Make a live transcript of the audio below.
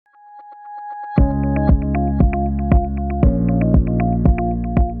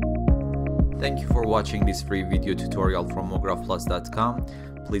Thank you for watching this free video tutorial from mographplus.com.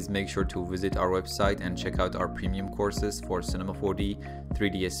 Please make sure to visit our website and check out our premium courses for Cinema 4D,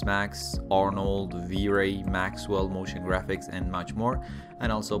 3ds Max, Arnold, V-Ray, Maxwell, motion graphics, and much more.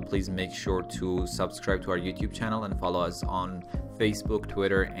 And also please make sure to subscribe to our YouTube channel and follow us on Facebook,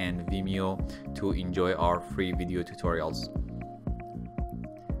 Twitter, and Vimeo to enjoy our free video tutorials.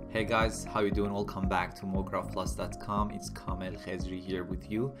 Hey guys, how you doing? Welcome back to mographplus.com. It's Kamel Khezri here with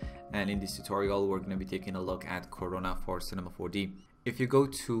you, and in this tutorial we're going to be taking a look at Corona for Cinema 4D. If you go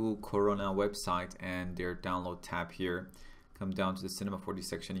to Corona website and their download tab here, come down to the Cinema 4D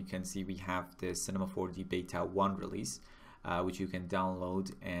section, you can see we have the Cinema 4D Beta 1 release, which you can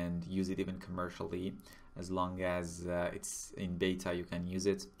download and use it even commercially. As long as it's in beta, you can use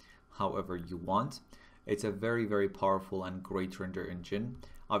it however you want. It's a very powerful and great render engine.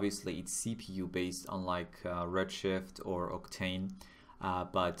 Obviously it's CPU based, unlike Redshift or Octane,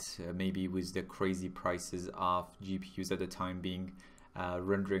 but maybe with the crazy prices of GPUs at the time being,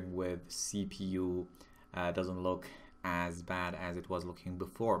 rendering with CPU doesn't look as bad as it was looking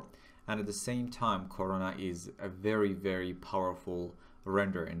before. And at the same time, Corona is a very powerful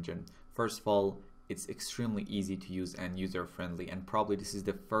render engine. First of all, it's extremely easy to use and user-friendly, and probably this is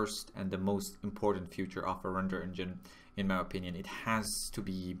the first and the most important feature of a render engine, in my opinion. It has to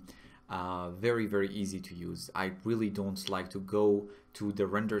be very easy to use. I really don't like to go to the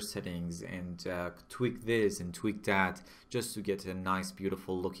render settings and tweak this and tweak that just to get a nice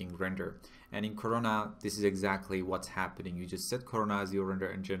beautiful looking render. And in Corona, this is exactly what's happening. You just set Corona as your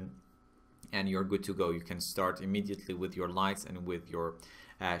render engine and you're good to go. You can start immediately with your lights and with your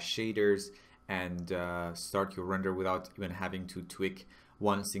shaders and start your render without even having to tweak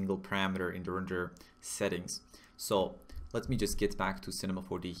one single parameter in the render settings. So let me just get back to Cinema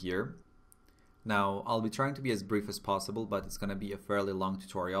 4D here. Now I'll be trying to be as brief as possible, but it's going to be a fairly long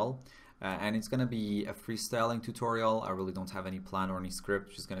tutorial, and it's going to be a freestyling tutorial. I really don't have any plan or any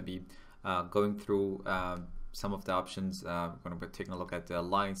script. Just going to be going through some of the options. We're going to be taking a look at the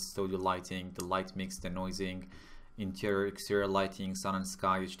lights, studio lighting, the LightMix, denoising, interior exterior lighting, sun and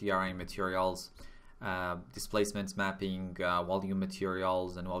sky, HDRI materials, displacements, mapping, volume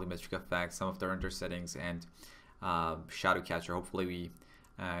materials and volumetric effects, some of the render settings, and shadow catcher. Hopefully we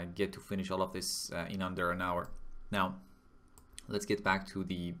get to finish all of this in under an hour. Now let's get back to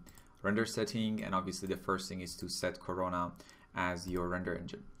the render setting, and obviously the first thing is to set Corona as your render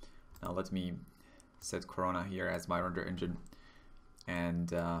engine. Now let me set Corona here as my render engine,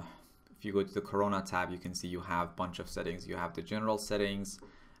 and if you go to the Corona tab, you can see you have a bunch of settings. You have the general settings.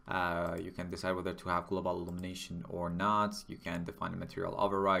 You can decide whether to have global illumination or not. You can define a material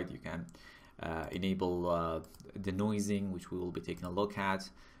override. You can enable denoising, which we will be taking a look at.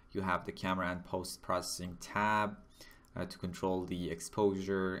 You have the camera and post-processing tab to control the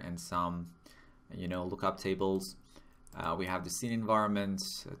exposure and some, lookup tables. We have the scene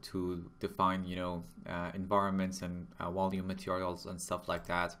environment to define, environments and volume materials and stuff like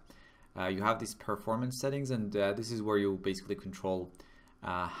that. You have these performance settings, and this is where you basically control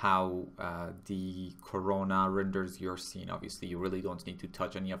how the Corona renders your scene. Obviously you really don't need to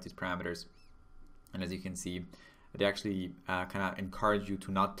touch any of these parameters, and as you can see, they actually kind of encourage you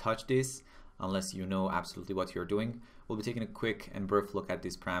to not touch this unless you know absolutely what you're doing. We'll be taking a quick and brief look at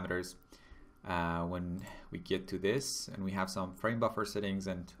these parameters when we get to this. And we have some frame buffer settings,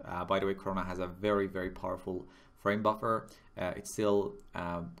 and by the way, Corona has a very powerful frame buffer. It still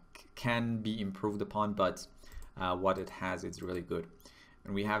can be improved upon, but what it has, it's really good.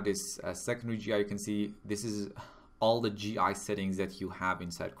 And we have this secondary GI. You can see this is all the GI settings that you have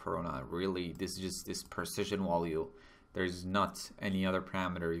inside Corona. Really, this is just this precision value. There's not any other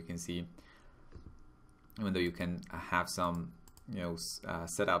parameter you can see, even though you can have some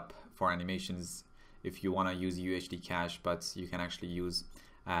setup for animations if you want to use UHD cache, but you can actually use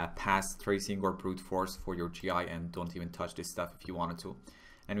path tracing or brute force for your GI and don't even touch this stuff if you wanted to.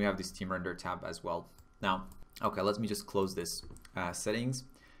 And we have this team render tab as well. Now, okay, let me just close this settings,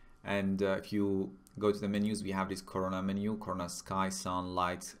 and if you go to the menus, we have this Corona menu, Corona sky, sun,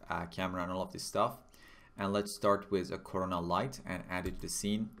 light, camera, and all of this stuff. And let's start with a Corona light and add it to the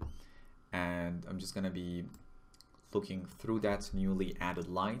scene. And I'm just going to be looking through that newly added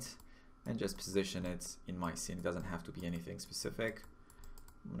light and just position it in my scene. It doesn't have to be anything specific.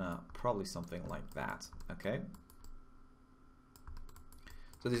 Probably something like that. Okay,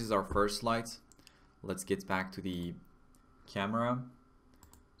 so this is our first light. Let's get back to the camera.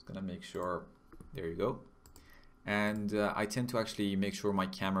 Just gonna make sure, there you go. And I tend to actually make sure my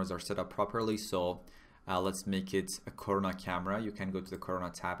cameras are set up properly, so let's make it a Corona camera. You can go to the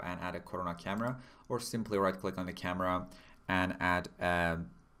Corona tab and add a Corona camera, or simply right click on the camera and add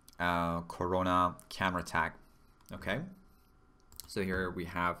Corona camera tag. Okay, so here we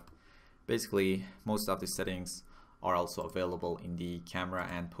have basically most of the settings are also available in the camera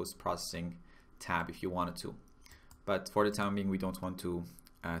and post-processing tab if you wanted to, but for the time being we don't want to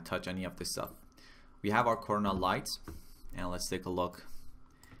touch any of this stuff. We have our Corona light, and let's take a look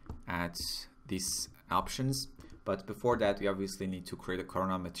at these options. But before that, we obviously need to create a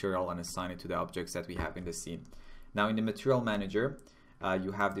Corona material and assign it to the objects that we have in the scene. Now in the material manager,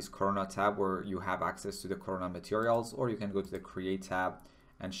 you have this Corona tab where you have access to the Corona materials, or you can go to the create tab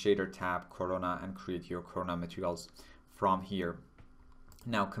and shader tab Corona and create your Corona materials from here.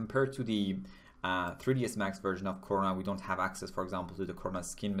 Now compared to the 3ds Max version of Corona, we don't have access, for example, to the Corona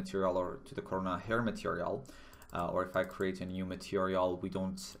skin material or to the Corona hair material. Or if I create a new material, we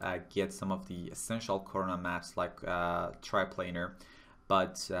don't get some of the essential Corona maps like triplanar.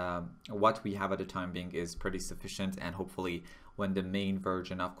 But what we have at the time being is pretty sufficient, and hopefully when the main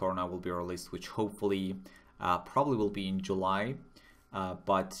version of Corona will be released, which hopefully probably will be in July,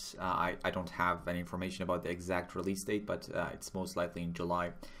 but I don't have any information about the exact release date, but it's most likely in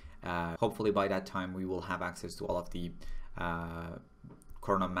July. Hopefully by that time we will have access to all of the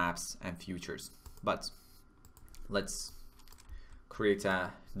Corona maps and features. But let's create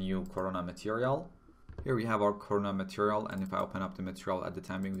a new Corona material. Here we have our Corona material, and if I open up the material at the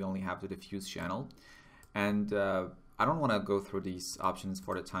time being, we only have the diffuse channel. And I don't want to go through these options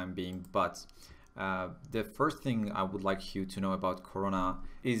for the time being, but the first thing I would like you to know about Corona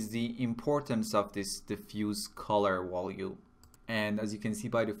is the importance of this diffuse color value. And as you can see,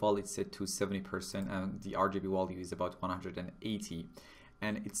 by default it's set to 70% and the RGB value is about 180.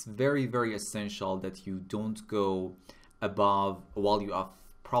 And it's very, very essential that you don't go above a value of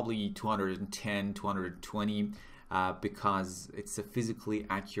probably 210, 220 because it's a physically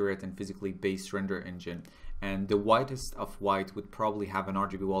accurate and physically based render engine. And the whitest of white would probably have an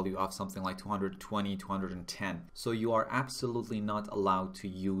RGB value of something like 220, 210. So you are absolutely not allowed to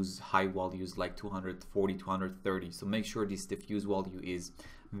use high values like 240, 230. So make sure this diffuse value is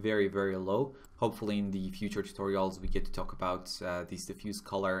very, very low. Hopefully in the future tutorials we get to talk about this diffuse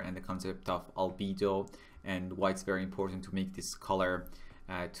color and the concept of albedo and why it's very important to make this color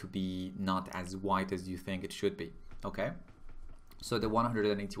to be not as white as you think it should be. Okay, so the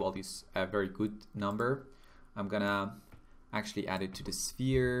 180 value is a very good number. I'm gonna actually add it to the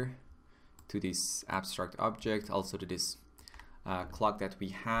sphere, to this abstract object, also to this clock that we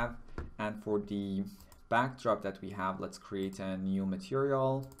have. And for the backdrop that we have, let's create a new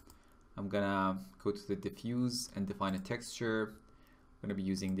material. I'm gonna go to the diffuse and define a texture. I'm gonna be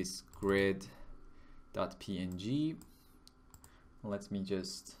using this grid.png. Let me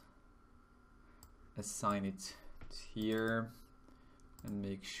just assign it here and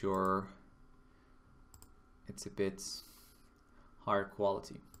make sure it's a bit higher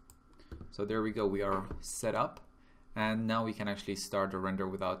quality. So there we go, we are set up, and now we can actually start the render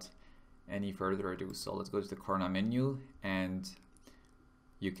without any further ado. So let's go to the Corona menu, and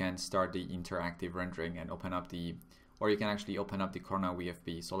you can start the interactive rendering and open up the, or you can actually open up the Corona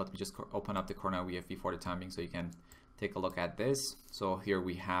VFB. So let me just open up the Corona VFB for the time being so you can take a look at this. So here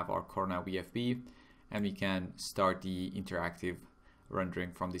we have our Corona VFB, and we can start the interactive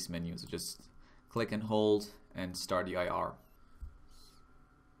rendering from this menu. So just click and hold and start the IR.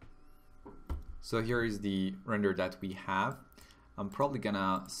 So here is the render that we have. I'm probably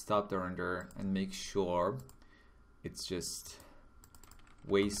gonna stop the render and make sure it's just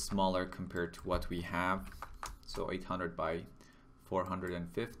way smaller compared to what we have. So 800 by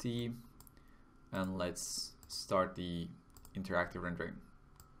 450, and let's start the interactive rendering.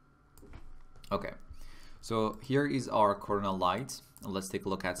 Okay, so here is our Corona light. Let's take a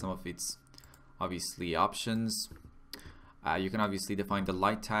look at some of its obviously options. You can obviously define the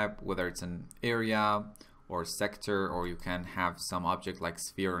light type, whether it's an area or sector, or you can have some object like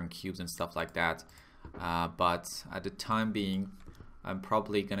sphere and cubes and stuff like that. But at the time being, I'm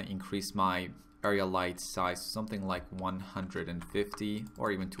probably gonna increase my area light size to something like 150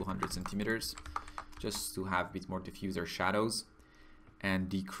 or even 200 centimeters, just to have a bit more diffuser shadows, and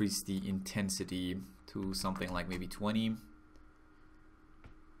decrease the intensity to something like maybe 20.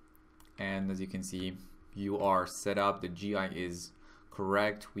 And as you can see, you are set up, the GI is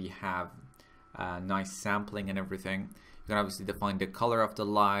correct, we have nice sampling and everything. You can obviously define the color of the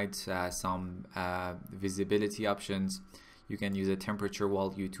light, some visibility options. You can use a temperature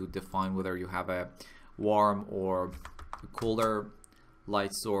value to define whether you have a warm or cooler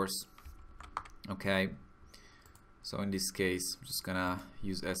light source. Okay, so in this case I'm just gonna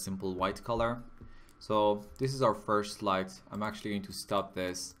use a simple white color. So this is our first light. I'm actually going to stop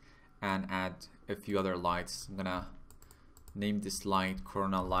this and add a few other lights. I'm gonna name this light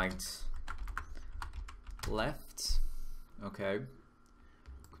Corona light left. Okay,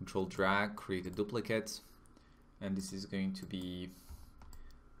 control drag, create a duplicate, and this is going to be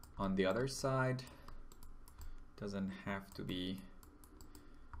on the other side. Doesn't have to be,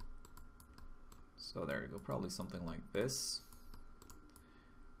 so there you go, probably something like this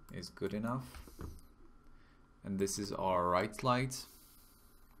is good enough. And this is our right light,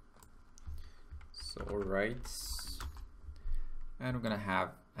 so right, and we're gonna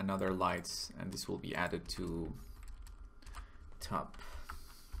have another light, and this will be added to top.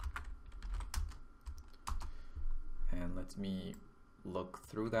 And let me look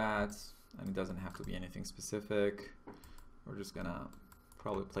through that, and it doesn't have to be anything specific. We're just gonna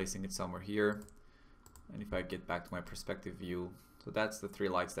probably placing it somewhere here. And if I get back to my perspective view, so that's the 3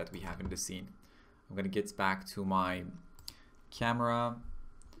 lights that we have in the scene. I'm gonna get back to my camera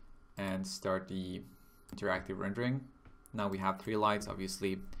and start the interactive rendering. Now we have 3 lights.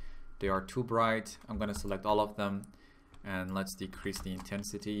 Obviously they are too bright. I'm gonna select all of them, and let's decrease the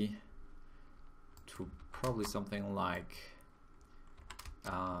intensity to probably something like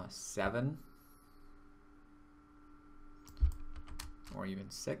 7 or even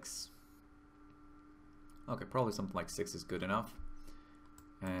 6. Okay, probably something like 6 is good enough.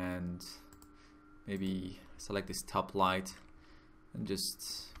 And maybe select this top light and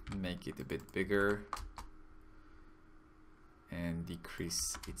just make it a bit bigger and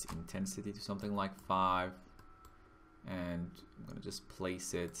decrease its intensity to something like 5. And I'm gonna just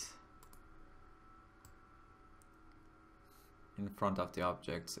place it in front of the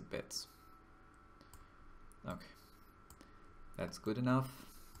objects a bit. Okay, that's good enough.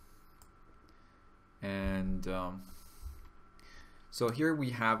 And so here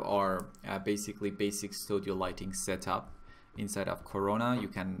we have our basically basic studio lighting setup inside of Corona. You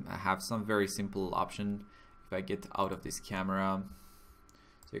can have some very simple option. If I get out of this camera,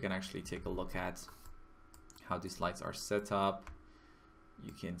 so you can actually take a look at how these lights are set up.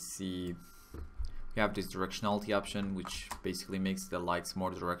 You can see we have this directionality option, which basically makes the lights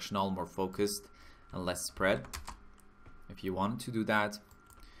more directional, more focused, and less spread. If you want to do that,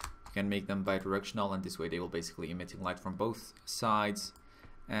 you can make them bidirectional, and this way they will basically emitting light from both sides.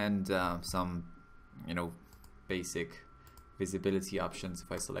 And some, you know, basic visibility options. If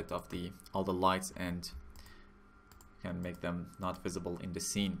I select off all the lights, and you can make them not visible in the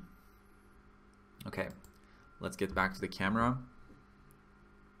scene. Okay, let's get back to the camera.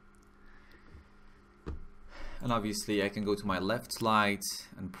 And obviously I can go to my left light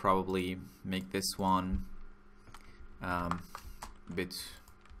and probably make this one a bit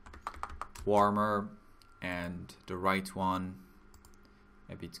warmer, and the right one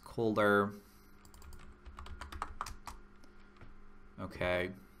a bit colder. Okay,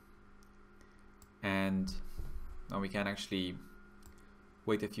 and now we can actually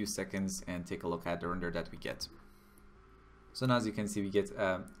wait a few seconds and take a look at the render that we get. So now, as you can see, we get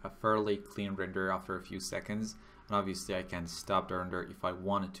a fairly clean render after a few seconds, and obviously I can stop the render if I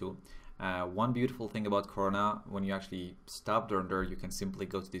wanted to. One beautiful thing about Corona, when you actually stop the render, you can simply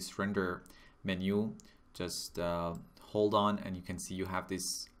go to this render menu, just hold on, and you can see you have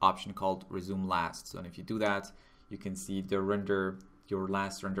this option called resume last. So if you do that, you can see the render, your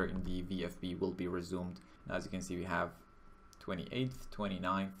last render in the VFB will be resumed. And as you can see, we have 28th,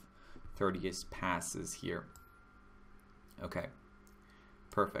 29th, 30th passes here. Okay,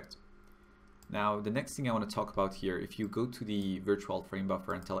 perfect. Now the next thing I want to talk about here, if you go to the virtual frame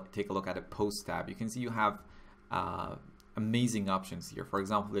buffer and take a look at the post tab, you can see you have amazing options here. For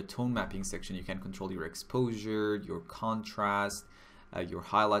example, the tone mapping section, you can control your exposure, your contrast, your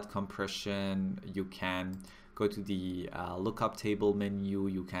highlight compression. You can go to the lookup table menu,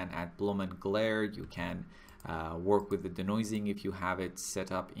 you can add bloom and glare, you can work with the denoising if you have it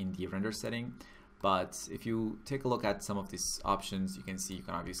set up in the render setting. But if you take a look at some of these options, you can see you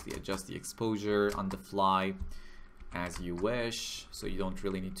can obviously adjust the exposure on the fly as you wish. So you don't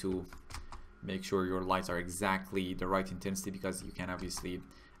really need to make sure your lights are exactly the right intensity, because you can obviously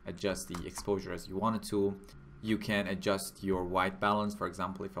adjust the exposure as you wanted to. You can adjust your white balance. For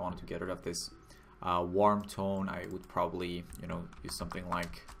example, if I wanted to get rid of this warm tone, I would probably, you know, use something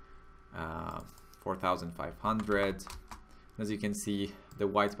like 4500. As you can see, the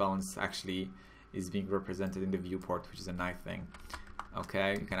white balance actually is being represented in the viewport, which is a nice thing.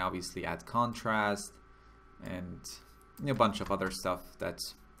 Okay, you can obviously add contrast and a bunch of other stuff that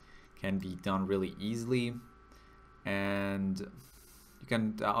can be done really easily. And you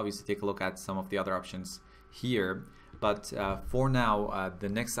can obviously take a look at some of the other options here. But for now, the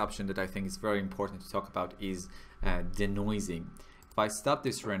next option that I think is very important to talk about is denoising. If I stop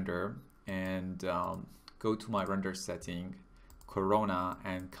this render and go to my render setting, Corona,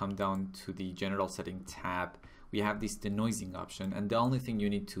 and come down to the general setting tab, we have this denoising option, and the only thing you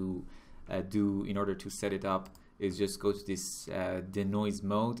need to do in order to set it up is just go to this denoise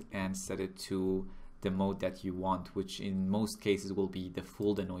mode and set it to the mode that you want, which in most cases will be the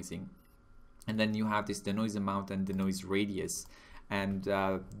full denoising. And then you have this denoise amount and denoise radius, and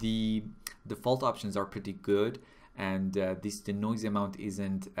the default options are pretty good, and this denoise amount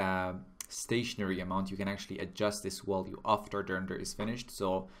isn't stationary amount. You can actually adjust this value after the render is finished,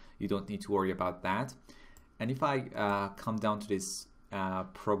 so you don't need to worry about that. And if I come down to this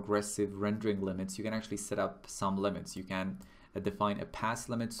progressive rendering limits, you can actually set up some limits. You can define a pass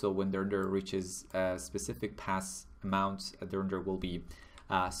limit, so when the render reaches a specific pass amount, the render will be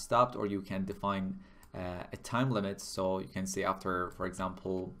stopped, or you can define a time limit, so you can say after, for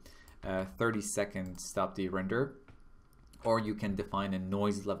example, 30 seconds stop the render, or you can define a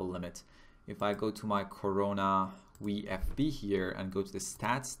noise level limit. If I go to my Corona VFB here and go to the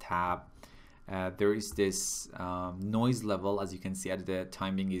stats tab, there is this noise level. As you can see, at the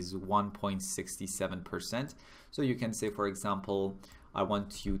timing is 1.67%. So you can say, for example, I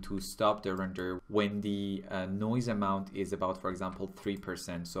want you to stop the render when the noise amount is about, for example,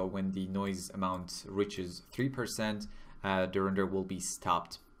 3%. So when the noise amount reaches 3%, the render will be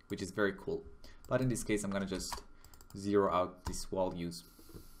stopped, which is very cool. But in this case, I'm going to just zero out these values.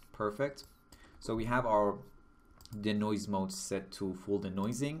 Perfect. So we have our denoise mode set to full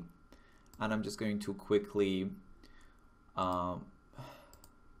denoising, and I'm just going to quickly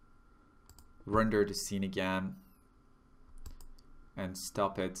render the scene again and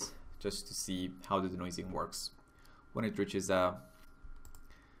stop it just to see how the denoising works when it reaches a,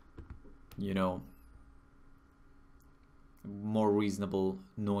 you know, more reasonable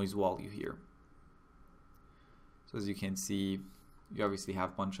noise value here. So as you can see, you obviously have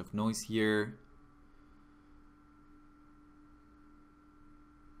a bunch of noise here.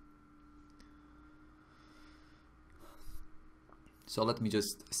 So let me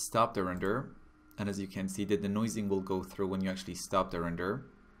just stop the render, and as you can see, the denoising will go through when you actually stop the render,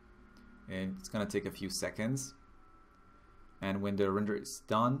 and it's gonna take a few seconds. And when the render is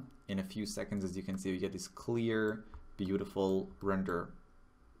done, in a few seconds, as you can see, we get this clear, beautiful render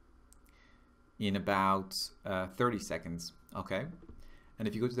in about 30 seconds. Okay, and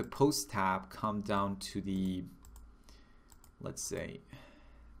if you go to the post tab, come down to the, let's say,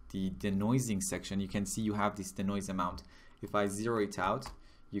 the denoising section, you can see you have this denoise amount. If I zero it out,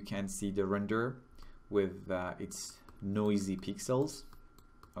 you can see the render with its noisy pixels.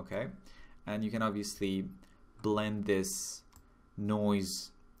 Okay, and you can obviously blend this noise,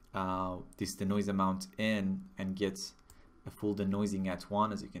 this denoise amount in, and get a full denoising at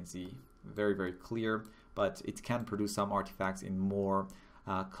one. As you can see, very, very clear, but it can produce some artifacts in more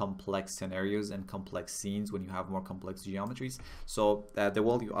complex scenarios and complex scenes when you have more complex geometries. So the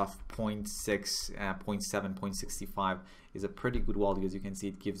value of 0.6, 0.7, 0.65 is a pretty good value. As you can see,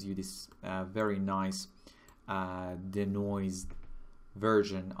 it gives you this very nice denoised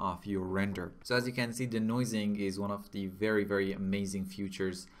version of your render. So as you can see, denoising is one of the very, very amazing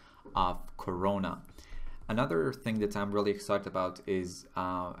features of Corona. Another thing that I'm really excited about is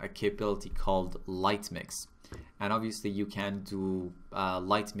a capability called LightMix. And obviously you can do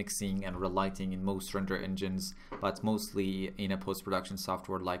light mixing and relighting in most render engines, but mostly in a post-production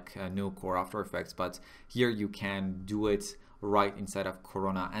software like Nuke or After Effects. But here you can do it right inside of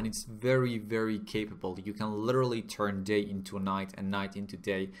Corona, and it's very, very capable. You can literally turn day into night and night into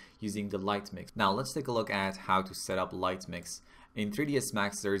day using the LightMix. Now let's take a look at how to set up LightMix. In 3ds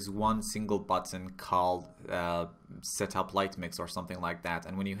Max, there is one single button called Setup LightMix or something like that,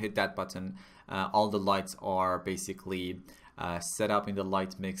 and when you hit that button, all the lights are basically set up in the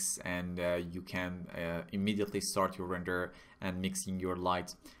LightMix, and you can immediately start your render and mixing your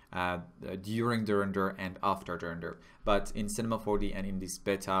light during the render and after the render. But in Cinema 4D and in this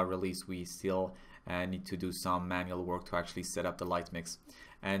beta release, we still need to do some manual work to actually set up the LightMix.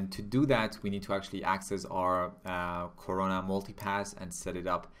 And to do that, we need to actually access our Corona multipass and set it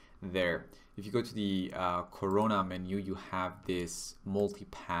up there. If you go to the Corona menu, you have this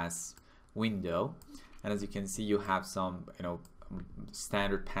multipass window, and as you can see, you have some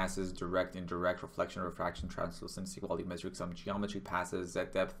standard passes: direct, indirect, reflection, refraction, translucency, volumetric, some geometry passes, Z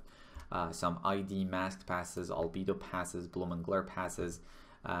depth, some ID masked passes, albedo passes, bloom and glare passes.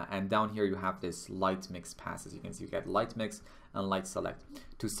 And down here you have this light mix passes. You can see you get light mix and light select.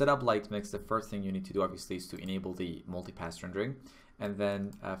 To set up light mix, the first thing you need to do obviously is to enable the multipass rendering, and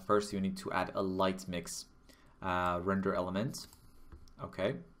then first you need to add a light mix render element.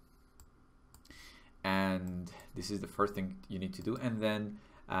 Okay, and this is the first thing you need to do, and then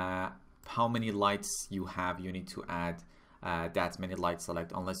how many lights you have, you need to add that many light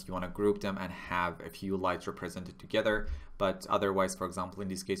select, unless you want to group them and have a few lights represented together. But otherwise, for example, in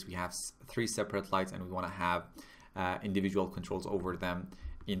this case, we have 3 separate lights and we want to have individual controls over them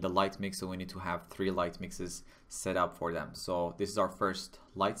in the light mix, so we need to have 3 light mixes set up for them. So this is our first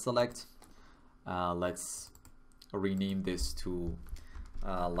light select. Let's rename this to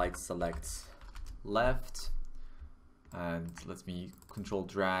light select left, and let me control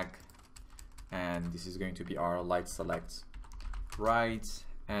drag, and this is going to be our light select right,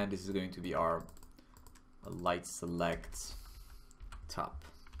 and this is going to be our light select top.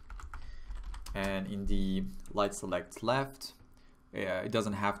 And in the light select left, it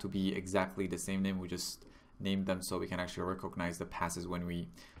doesn't have to be exactly the same name, we just name them so we can actually recognize the passes when we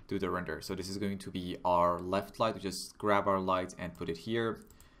do the render. So this is going to be our left light. We just grab our light and put it here.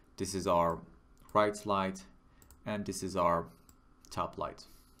 This is our right light, and this is our top light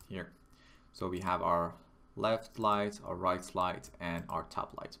here. So we have our left light, our right light, and our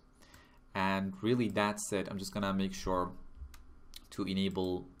top light. And really that's it. I'm just gonna make sure to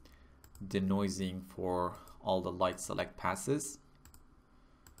enable denoising for all the light select passes.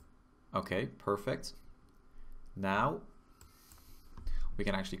 Okay, perfect. Now we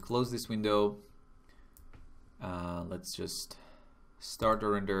can actually close this window. Let's just start the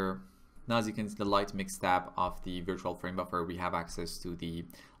render. Now, as you can see, the light mix tab of the virtual frame buffer, we have access to the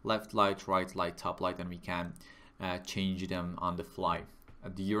left light, right light, top light, and we can change them on the fly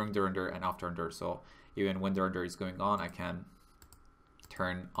during the render and after render. So even when the render is going on, I can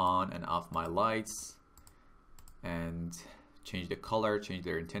turn on and off my lights and change the color, change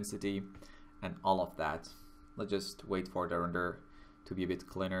their intensity, and all of that. Let's just wait for the render to be a bit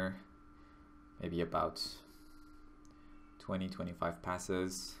cleaner, maybe about 20-25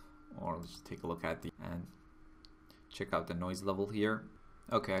 passes, or let's just take a look at the and check out the noise level here.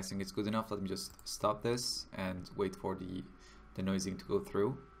 Okay, I think it's good enough. Let me just stop this and wait for the denoising to go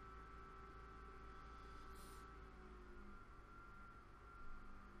through.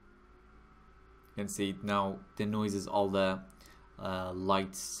 You can see now denoises all the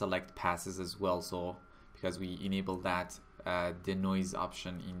light select passes as well, so because we enable that denoise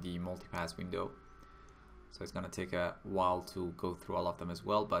option in the multipass window. So it's gonna take a while to go through all of them as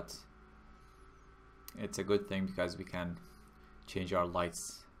well, but it's a good thing because we can change our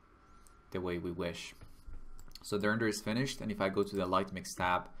lights the way we wish. So the render is finished, and if I go to the light mix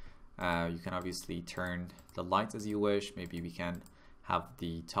tab, you can obviously turn the lights as you wish. Maybe we can have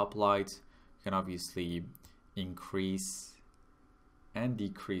the top light. You can obviously increase and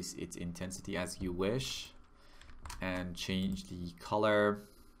decrease its intensity as you wish, and change the color.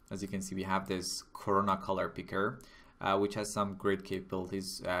 As you can see, we have this Corona color picker, which has some great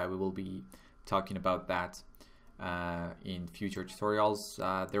capabilities. We will be talking about that in future tutorials.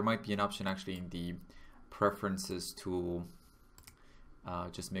 There might be an option actually in the preferences to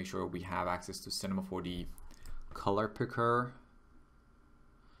just make sure we have access to Cinema 4D color picker.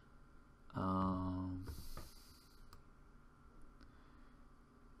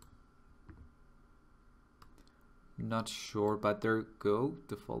 Not sure, but there go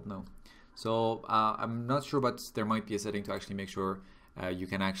default no. So I'm not sure, but there might be a setting to actually make sure you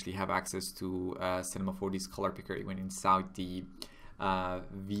can actually have access to Cinema 4D's color picker even inside the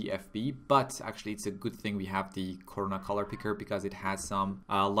VFB. But actually it's a good thing we have the Corona color picker, because it has some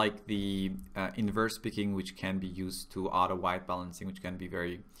like the inverse picking, which can be used to auto white balancing, which can be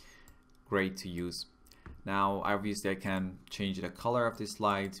very great to use. Now obviously I can change the color of this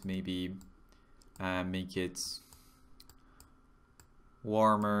light, maybe make it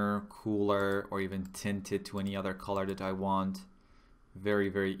warmer, cooler, or even tinted to any other color that I want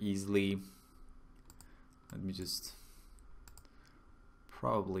very easily. Let me just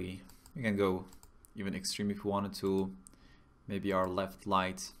probably, we can go even extreme if we wanted to. Maybe our left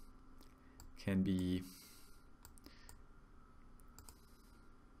light can be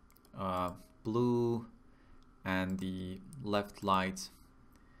blue, and the left light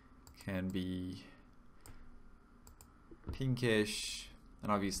can be pinkish,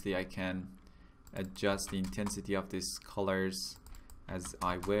 and obviously I can adjust the intensity of these colors as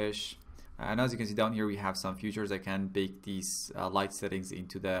I wish. And as you can see down here, we have some features. I can bake these light settings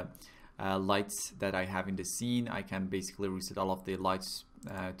into the lights that I have in the scene. I can basically reset all of the lights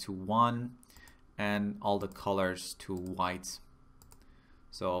to 1 and all the colors to white.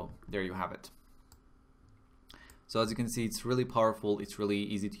 So there you have it. So as you can see, it's really powerful, it's really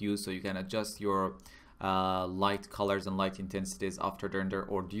easy to use. So you can adjust your light colors and light intensities after the render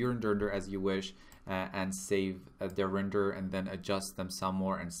or during the render as you wish, and save the render and then adjust them some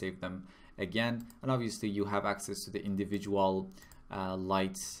more and save them again. And obviously you have access to the individual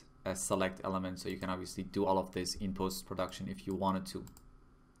light select element, so you can obviously do all of this in post-production if you wanted to.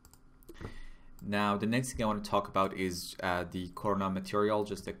 Now the next thing I want to talk about is the Corona material,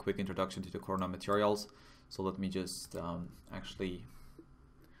 just a quick introduction to the Corona materials. So let me just actually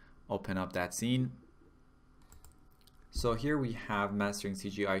open up that scene. So here we have mastering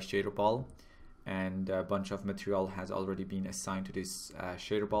CGI shader ball, and a bunch of material has already been assigned to this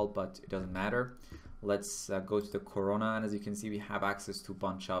shader ball, but it doesn't matter. Let's go to the Corona, and as you can see we have access to a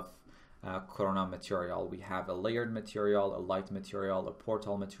bunch of Corona material. We have a layered material, a light material, a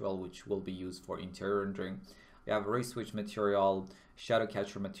portal material which will be used for interior rendering. We have a ray switch material, shadow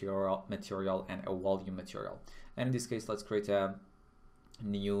catcher material, and a volume material. And in this case, let's create a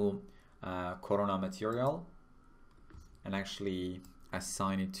new Corona material and actually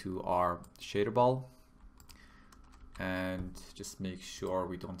assign it to our shader ball, and just make sure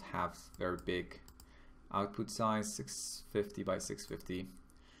we don't have very big output size. 650 by 650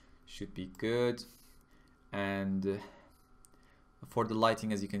 should be good. And for the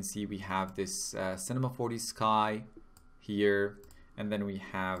lighting, as you can see, we have this Cinema 4D sky here, and then we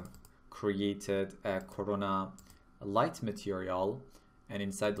have created a Corona light material, and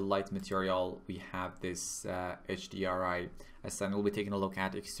inside the light material we have this HDRI assigned. We'll be taking a look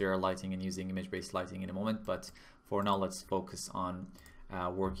at exterior lighting and using image-based lighting in a moment, but for now let's focus on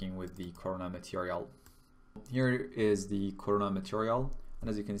working with the Corona material. Here is the Corona material, and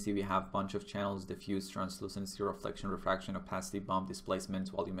as you can see we have a bunch of channels: diffuse, translucency, reflection, refraction, opacity, bump,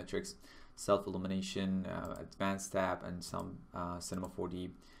 displacement, volumetrics, self-illumination, advanced tab, and some Cinema 4D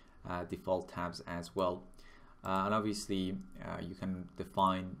default tabs as well. And obviously you can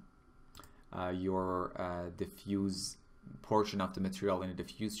define your diffuse portion of the material in a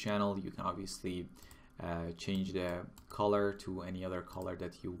diffuse channel. You can obviously change the color to any other color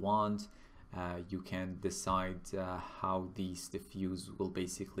that you want. You can decide how these diffuse will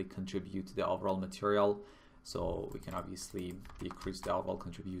basically contribute to the overall material. So we can obviously decrease the overall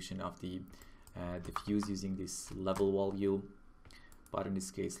contribution of the diffuse using this level value. But in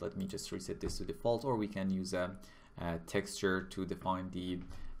this case, let me just reset this to default, or we can use a texture to define the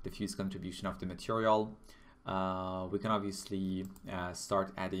diffuse contribution of the material. We can obviously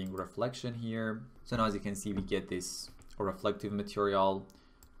start adding reflection here. So now as you can see, we get this reflective material.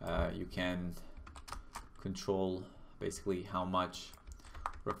 You can control basically how much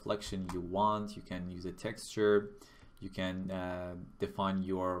reflection you want. You can use a texture. You can define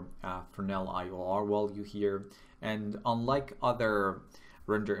your Fresnel IOR value here. And unlike other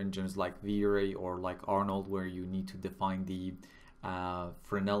render engines like V-Ray or like Arnold, where you need to define the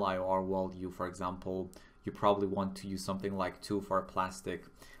Fresnel IOR value, for example, you probably want to use something like 2 for plastic,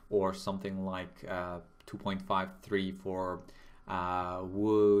 or something like 2.53 for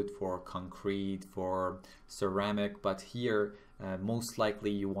wood, for concrete, for ceramic. But here most likely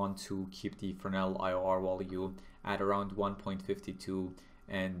you want to keep the Fresnel IOR value at around 1.52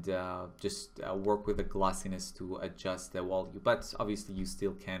 and just work with the glossiness to adjust the value. But obviously you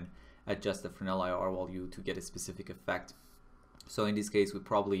still can adjust the Fresnel IOR value to get a specific effect. So in this case, we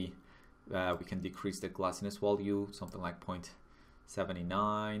probably we can decrease the glossiness value, something like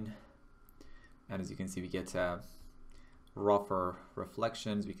 0.79, and as you can see we get rougher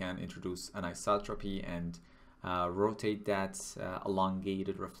reflections. We can introduce anisotropy and rotate that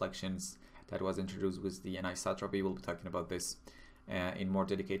elongated reflections that was introduced with the anisotropy. We'll be talking about this in more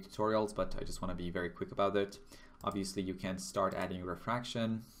dedicated tutorials, but I just want to be very quick about it. Obviously you can start adding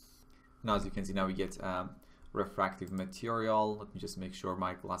refraction. Now as you can see, now we get refractive material. Let me just make sure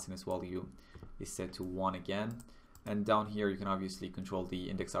my glossiness value is set to 1 again. And down here you can obviously control the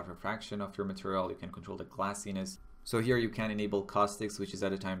index of refraction of your material. You can control the glassiness. So here you can enable caustics, which is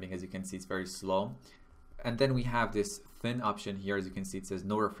at a time being, as you can see, it's very slow. And then we have this thin option here. As you can see, it says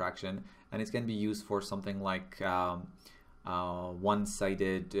no refraction, and it can be used for something like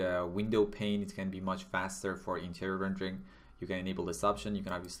one-sided window pane. It can be much faster for interior rendering. You can enable this option. You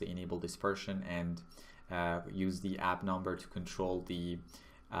can obviously enable dispersion and use the app number to control the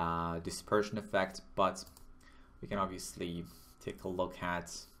dispersion effect. But we can obviously take a look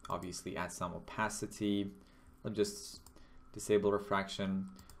at, obviously add some opacity. Let's just disable refraction.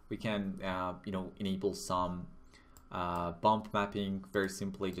 We can enable some bump mapping. Very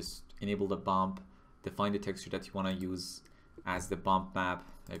simply, just enable the bump, define the texture that you want to use as the bump map,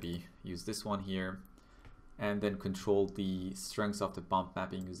 maybe use this one here, and then control the strength of the bump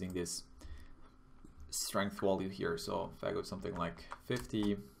mapping using this strength value here. So if I go something like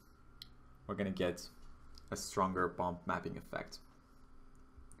 50, we're gonna get a stronger bump mapping effect.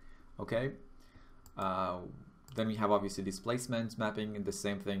 Okay, then we have obviously displacement mapping, and the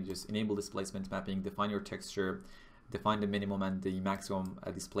same thing, just enable displacement mapping, define your texture, define the minimum and the maximum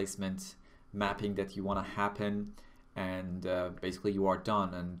displacement mapping that you want to happen, and basically you are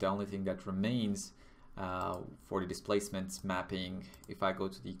done. And the only thing that remains for the displacement mapping, if I go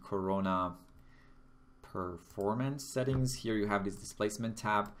to the Corona performance settings, here you have this displacement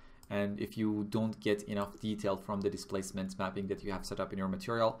tab, and if you don't get enough detail from the displacement mapping that you have set up in your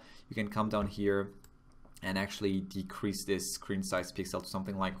material, you can come down here and actually decrease this screen size pixel to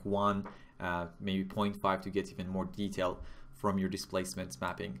something like 1, maybe 0.5 to get even more detail from your displacement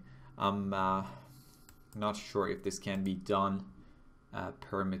mapping. I'm not sure if this can be done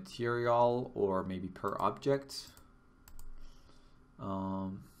per material or maybe per object.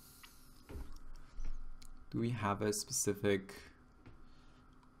 Do we have a specific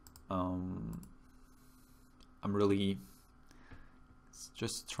I'm really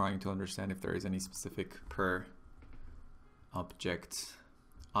just trying to understand if there is any specific per object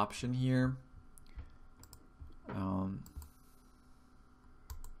option here.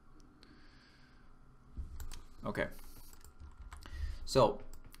 Okay, so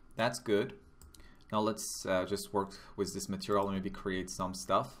that's good. Now let's just work with this material and maybe create some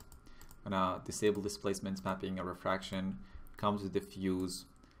stuff. I'm gonna disable displacement mapping and refraction, come to diffuse,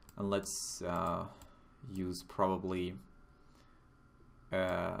 and let's use probably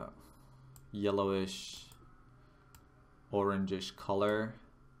yellowish, orangish color.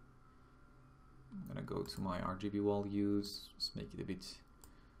 I'm gonna go to my RGB values, just make it a bit,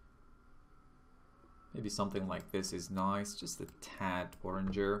 maybe something like this is nice, just a tad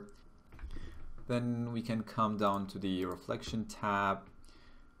oranger. Then we can come down to the reflection tab,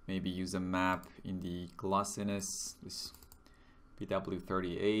 maybe use a map in the glossiness, this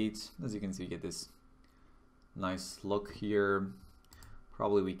PW38. As you can see, you get this nice look here.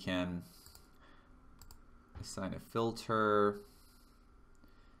 Probably we can assign a filter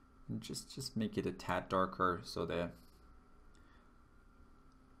and just make it a tad darker, so that,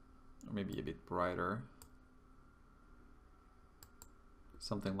 or maybe a bit brighter.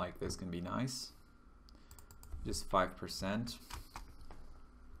 Something like this can be nice. Just 5%.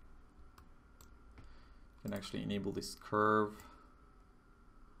 Can actually enable this curve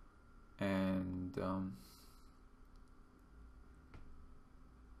and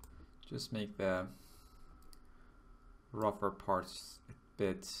just make the rougher parts a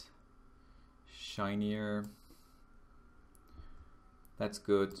bit shinier. That's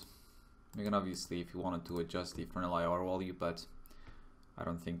good. You can obviously, if you wanted to, adjust the Fresnel IR value, but I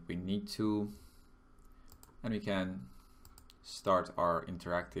don't think we need to. And we can start our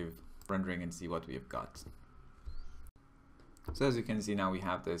interactive rendering and see what we have got. So as you can see, now we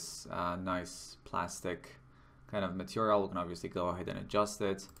have this nice plastic kind of material. We can obviously go ahead and adjust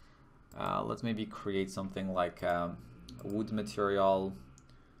it. Let's maybe create something like a wood material.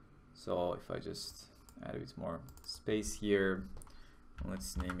 So if I just add a bit more space here,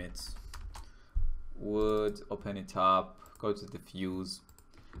 let's name it wood, open it up, go to diffuse.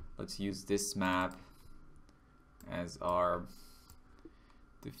 Let's use this map as our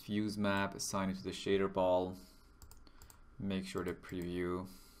diffuse map, assign it to the shader ball, make sure the preview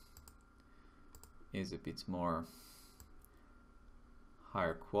is a bit more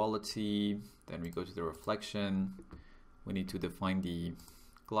higher quality. Then we go to the reflection. We need to define the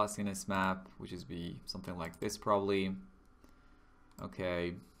glossiness map, which is be something like this probably.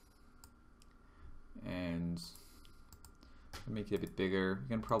 Okay, and make it a bit bigger. You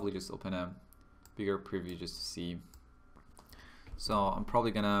can probably just open a bigger preview just to see. So I'm probably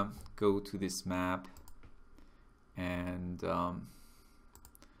gonna go to this map and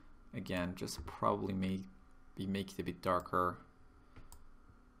again, just probably make it a bit darker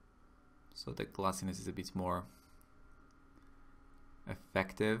so the glossiness is a bit more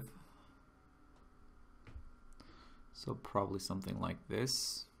effective. So probably something like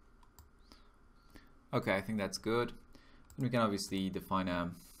this. Okay, I think that's good. And we can obviously define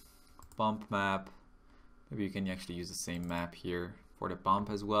a bump map. Maybe you can actually use the same map here for the bump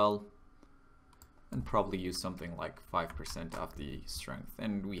as well. And probably use something like 5% of the strength.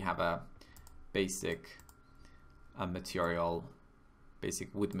 And we have a basic material,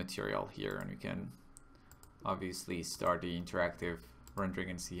 basic wood material here. And we can obviously start the interactive rendering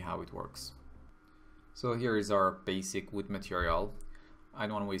and see how it works. So here is our basic wood material. I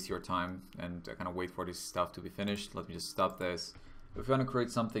don't want to waste your time and kind of wait for this stuff to be finished. Let me just stop this. If you want to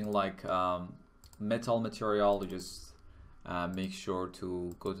create something like metal material, you just make sure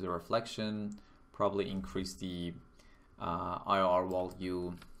to go to the reflection, probably increase the IR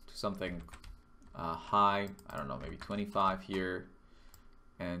value to something high, I don't know, maybe 25 here,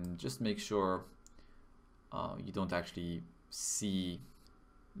 and just make sure you don't actually see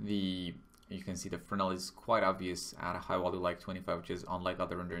the you can see the Fresnel is quite obvious at a high value like 25, which is unlike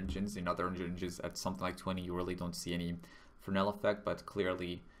other render engines. In other render engines at something like 20, you really don't see any Fresnel effect, but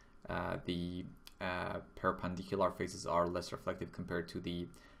clearly the perpendicular faces are less reflective compared to the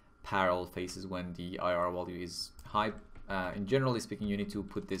parallel faces when the IR value is high. In generally speaking, you need to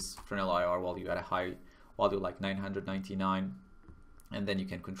put this Fresnel IR value at a high value like 999, and then you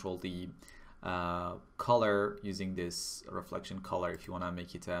can control the color using this reflection color if you want to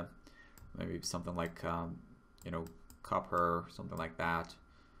make it maybe something like you know, copper, something like that.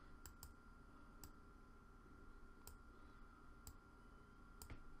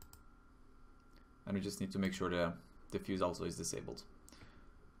 And we just need to make sure the diffuse also is disabled.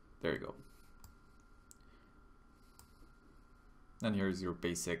 There you go. And here's your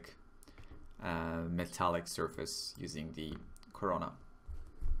basic metallic surface using the Corona.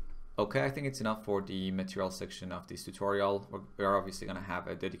 Okay, I think it's enough for the material section of this tutorial. We're obviously going to have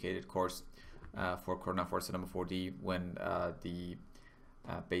a dedicated course for Corona for Cinema 4D when the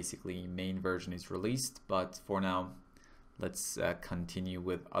basically main version is released. But for now, let's continue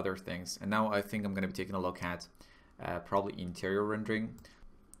with other things. And now I think I'm going to be taking a look at probably interior rendering.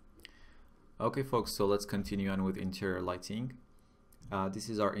 Okay, folks, so let's continue on with interior lighting. This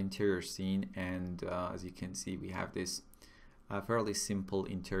is our interior scene, and as you can see, we have this fairly simple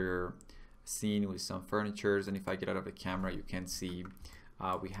interior scene with some furnitures. And if I get out of the camera, you can see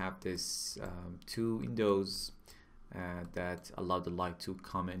we have this two windows that allow the light to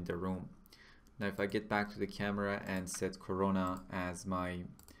come in the room. Now if I get back to the camera and set Corona as my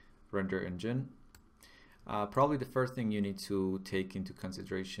render engine, probably the first thing you need to take into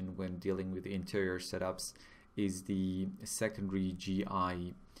consideration when dealing with interior setups is the secondary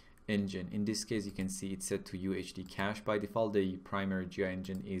GI engine. In this case, you can see it's set to UHD cache. By default, the primary GI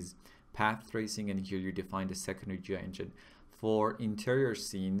engine is path tracing, and here you define the secondary GI engine. For interior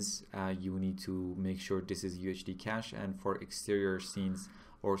scenes, you need to make sure this is UHD cache, and for exterior scenes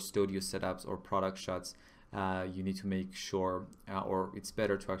or studio setups or product shots, you need to make sure, or it's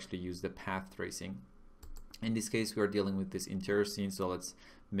better to actually use the path tracing. In this case, we are dealing with this interior scene, so let's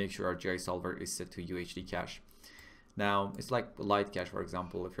make sure our GI solver is set to UHD cache. Now, it's like light cache, for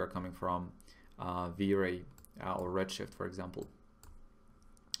example, if you're coming from V-Ray or Redshift, for example.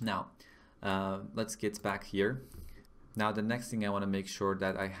 Now, let's get back here. Now, the next thing I want to make sure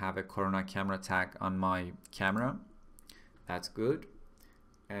that I have a Corona camera tag on my camera. That's good.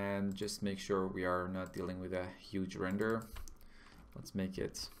 And just make sure we are not dealing with a huge render. Let's make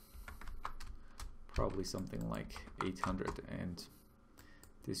it probably something like 800, and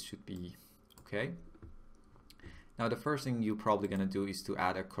this should be okay. Now the first thing you're probably gonna do is to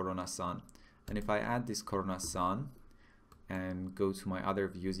add a Corona sun. And if I add this Corona sun and go to my other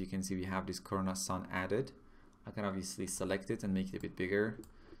views, you can see we have this Corona sun added. I can obviously select it and make it a bit bigger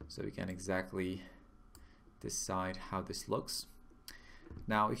so we can exactly decide how this looks.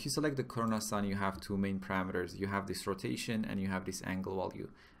 Now if you select the Corona sun, you have two main parameters. You have this rotation and you have this angle value.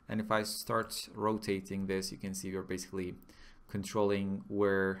 And if I start rotating this, you can see we're basically controlling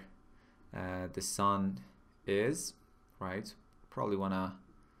where the sun is, right? Probably want to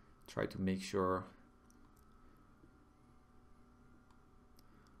try to make sure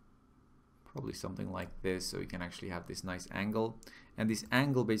probably something like this, so you can actually have this nice angle, and this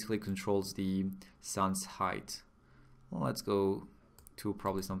angle basically controls the sun's height. Well, let's go to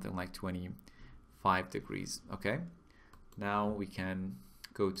probably something like 25 degrees. Okay, now we can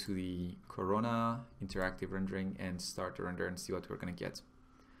go to the Corona interactive rendering and start the render and see what we're gonna get.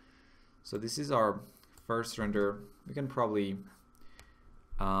 So this is our first render. We can probably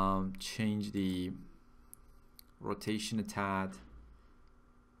change the rotation a tad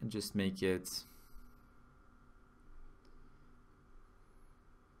and just make it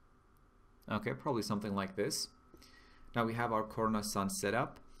okay, probably something like this. Now we have our Corona sun set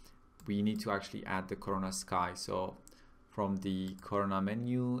up. We need to actually add the Corona sky. So from the Corona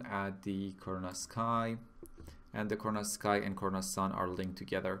menu, add the Corona sky, and the Corona sky and Corona sun are linked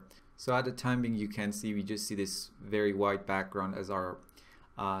together. So at the time being, you can see we just see this very white background as our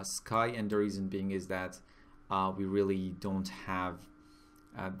sky, and the reason being is that we really don't have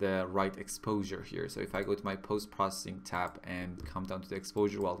the right exposure here. So if I go to my post-processing tab and come down to the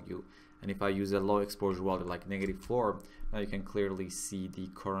exposure value, and if I use a low exposure value like -4, now you can clearly see the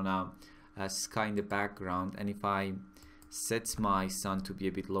Corona sky in the background. And if I set my sun to be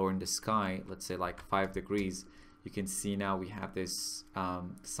a bit lower in the sky, let's say like 5 degrees, you can see now we have this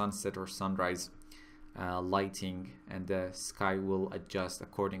sunset or sunrise lighting, and the sky will adjust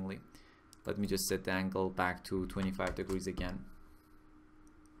accordingly. Let me just set the angle back to 25 degrees again.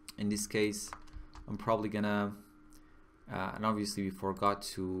 In this case, I'm probably gonna, and obviously we forgot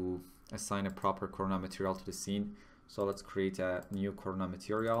to assign a proper corona material to the scene. So let's create a new corona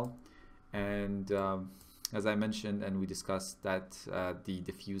material. And as I mentioned and we discussed that the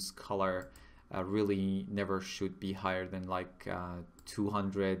diffuse color really never should be higher than like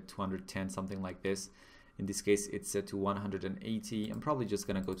 200, 210, something like this. In this case, it's set to 180. I'm probably just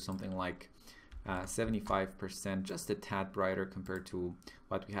gonna go to something like 75%, just a tad brighter compared to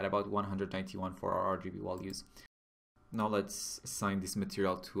what we had, about 191 for our RGB values. Now let's assign this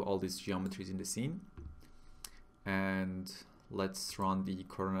material to all these geometries in the scene. And let's run the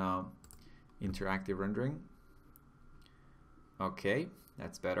Corona interactive rendering. Okay,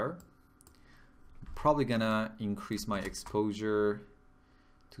 that's better. Probably gonna increase my exposure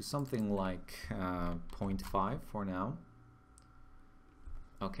to something like 0.5 for now.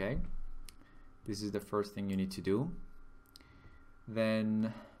 Okay, this is the first thing you need to do.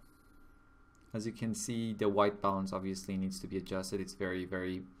 Then, as you can see, the white balance obviously needs to be adjusted. It's very,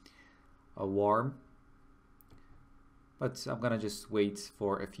 very warm. But I'm gonna just wait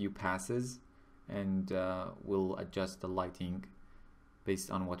for a few passes and we'll adjust the lighting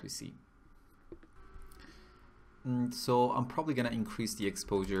based on what we see. So I'm probably gonna increase the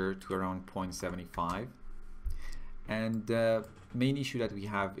exposure to around 0.75. And the main issue that we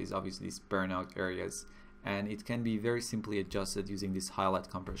have is obviously these burnout areas, and it can be very simply adjusted using this highlight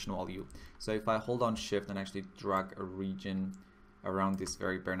compression value. So if I hold on shift and actually drag a region around this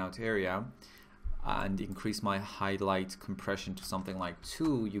very burnout area and increase my highlight compression to something like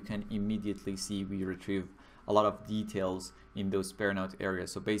 2, you can immediately see we retrieve a lot of details in those burnout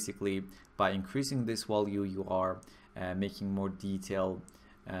areas. So basically, by increasing this value, you are making more detail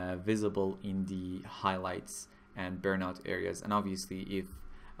visible in the highlights and burnout areas. And obviously, if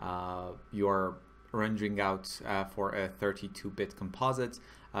you are rendering out for a 32-bit composite,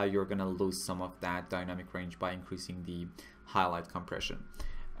 you're gonna lose some of that dynamic range by increasing the highlight compression.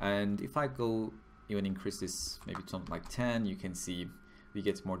 And if I go even increase this maybe to something like 10, you can see we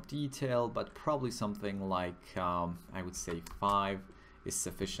get more detail, but probably something like I would say 5 is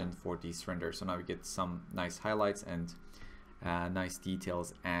sufficient for these renders. So now we get some nice highlights and nice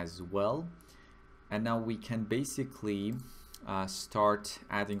details as well. And now we can basically start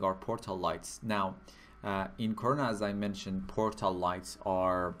adding our portal lights. Now in Corona, as I mentioned, portal lights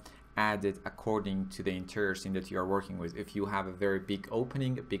are added according to the interior scene that you are working with. If you have a very big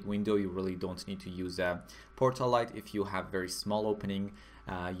opening, a big window, you really don't need to use a portal light. If you have very small opening,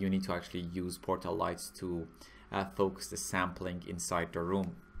 you need to actually use portal lights to focus the sampling inside the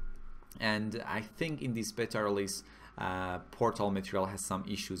room. And I think in this beta release, portal material has some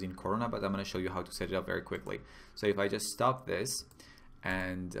issues in Corona, but I'm going to show you how to set it up very quickly. So if I just stop this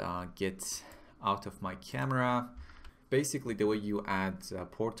and get out of my camera, basically the way you add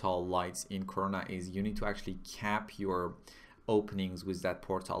portal lights in Corona is you need to actually cap your openings with that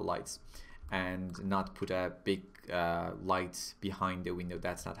portal lights and not put a big light behind the window.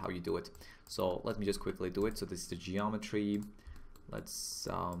 That's not how you do it. So let me just quickly do it. So this is the geometry. Let's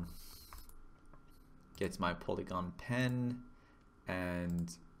get my polygon pen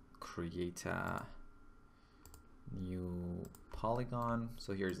and create a new polygon.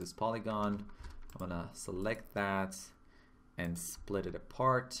 So here's this polygon. I'm gonna select that and split it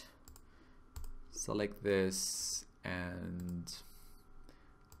apart. Select this and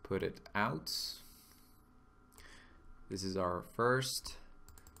put it out. This is our first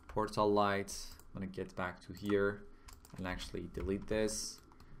portal light. I'm gonna get back to here and actually delete this.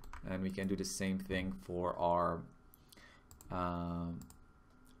 And we can do the same thing for our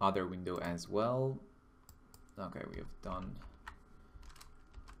other window as well. Okay, we have done.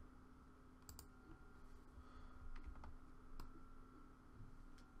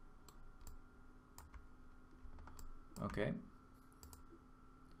 Okay.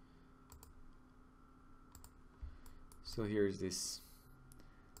 So here's this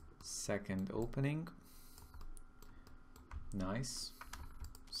second opening. Nice.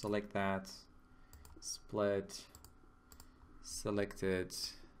 Select that, split, select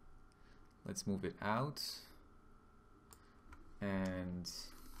it. Let's move it out and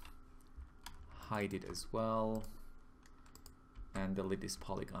hide it as well and delete this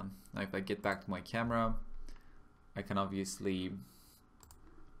polygon. Now if I get back to my camera, I can obviously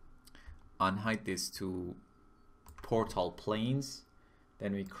unhide this to portal planes.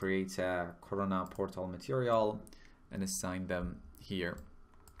 Then we create a Corona portal material and assign them here.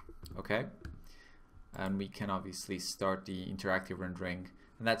 Okay, and we can obviously start the interactive rendering,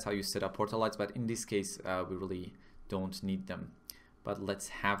 and that's how you set up portal lights. But in this case, we really don't need them, but let's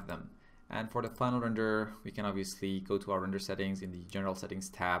have them. And for the final render, we can obviously go to our render settings in the general settings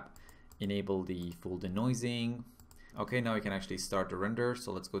tab, enable the full denoising, Okay, now we can actually start the render.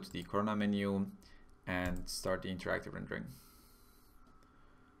 So let's go to the Corona menu and start the interactive rendering.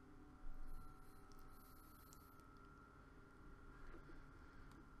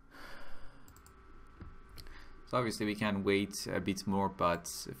 So obviously we can wait a bit more, but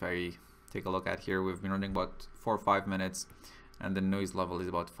if I take a look at here, we've been running about 4 or 5 minutes and the noise level is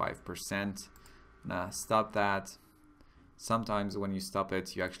about 5%. Now stop that. Sometimes when you stop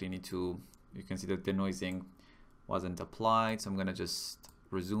it, you actually need to, you can see that the denoising wasn't applied. So I'm gonna just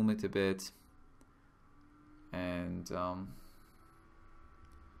resume it a bit. And if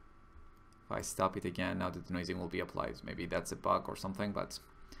I stop it again, now the denoising will be applied. Maybe that's a bug or something, but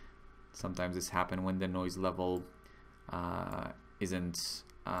sometimes this happens when the noise level isn't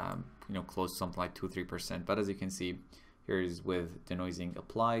close to something like 2-3%. But as you can see, here is with denoising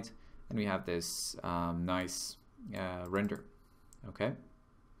applied, and we have this nice render. Okay,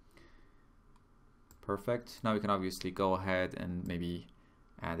 perfect. Now we can obviously go ahead and maybe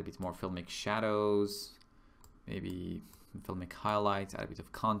add a bit more filmic shadows, maybe filmic highlights, add a bit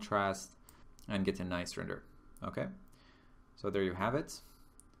of contrast, and get a nice render. Okay, so there you have it.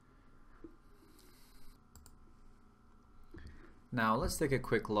 Now let's take a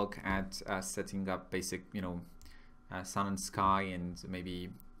quick look at setting up basic, sun and sky and maybe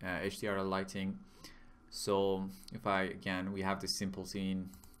HDR lighting. So if we have this simple scene,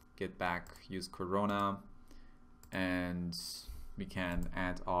 get back, use Corona, and we can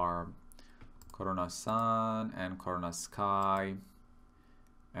add our Corona sun and Corona sky,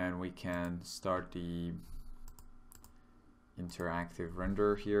 and we can start the interactive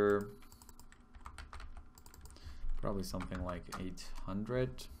render here. Probably something like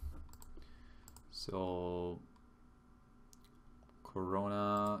 800. So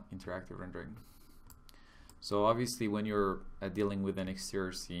Corona interactive rendering. So obviously when you're dealing with an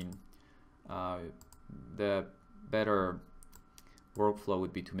exterior scene, the better workflow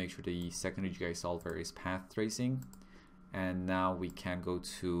would be to make sure the secondary GI solver is path tracing. And now we can go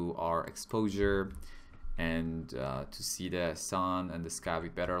to our exposure, and to see the sun and the sky a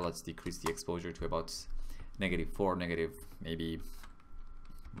bit better, let's decrease the exposure to about -4, maybe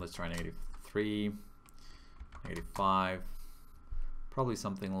let's try -3, -5, probably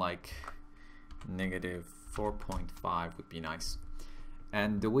something like -4.5 would be nice.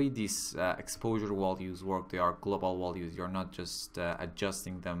 And the way these exposure values work, they are global values. You're not just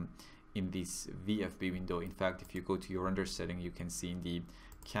adjusting them in this VFB window. In fact, if you go to your render setting, you can see in the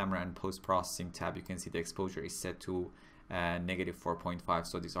camera and post-processing tab, you can see the exposure is set to -4.5.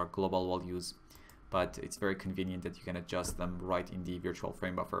 So these are global values, but it's very convenient that you can adjust them right in the virtual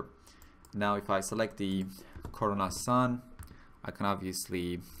frame buffer. Now if I select the Corona sun, I can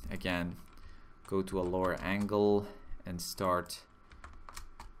obviously again go to a lower angle and start,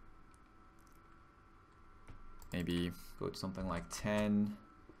 maybe go to something like 10.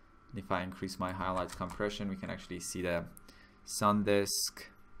 And if I increase my highlight compression, we can actually see the sun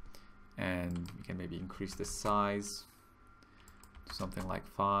disk, and we can maybe increase the size to something like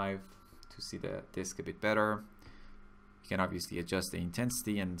 5 to see the disk a bit better. You can obviously adjust the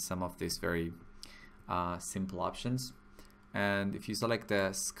intensity and some of these very simple options. And if you select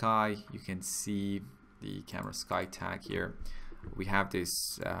the sky, you can see the camera sky tag here. We have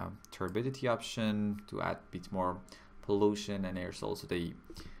this turbidity option to add a bit more pollution, and there's also the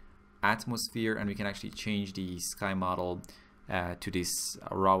atmosphere, and we can actually change the sky model to this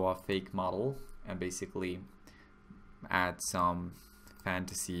raw fake model and basically add some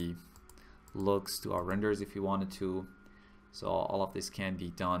fantasy looks to our renders if you wanted to. So all of this can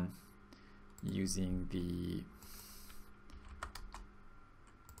be done using the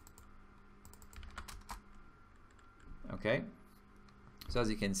okay. So as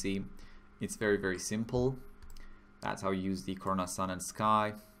you can see, it's very simple. That's how you use the Corona sun and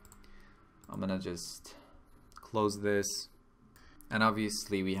sky. I'm gonna just close this, and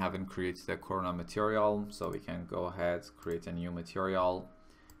obviously we haven't created the Corona material, so we can go ahead, create a new material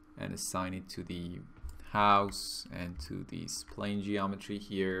and assign it to the house and to this plane geometry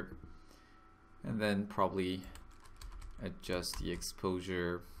here, and then probably adjust the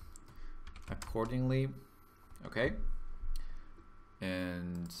exposure accordingly. Okay,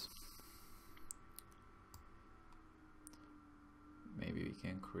 and maybe we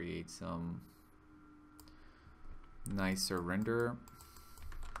can create some nicer render.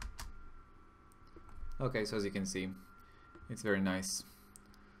 Okay, so as you can see, it's very nice.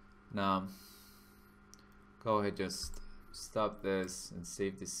 Now go ahead, just stop this and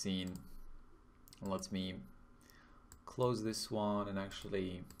save the scene. Let me close this one and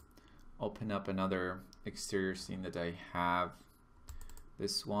actually open up another exterior scene that I have,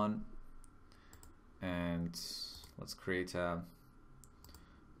 this one, and let's create a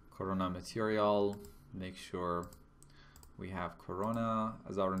Corona material, make sure we have Corona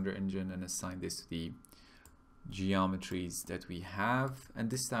as our render engine, and assign this to the geometries that we have.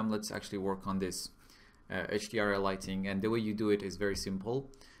 And this time let's actually work on this HDRI lighting, and the way you do it is very simple.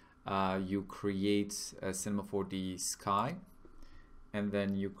 You create a Cinema 4D sky, and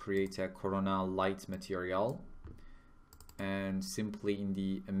then you create a Corona light material, and simply in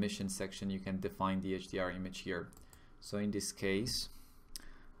the emission section you can define the HDR image here. So in this case,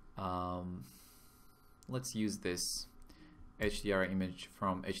 let's use this HDR image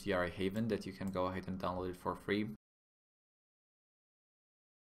from HDR Haven that you can go ahead and download it for free.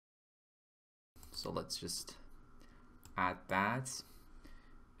 So let's just add that,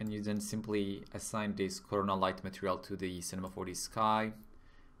 and you then simply assign this Corona light material to the Cinema 4D sky.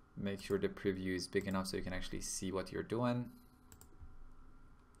 Make sure the preview is big enough so you can actually see what you're doing,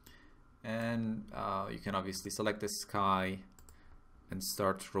 and you can obviously select the sky and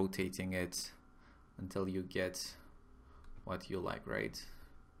start rotating it until you get what you like, right?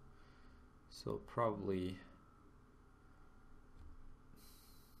 So probably,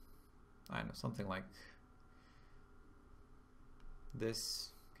 I don't know, something like this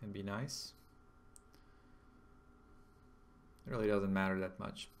can be nice. It really doesn't matter that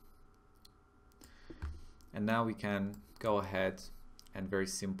much. And now we can go ahead and very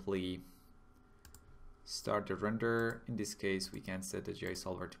simply start the render. In this case, we can set the GI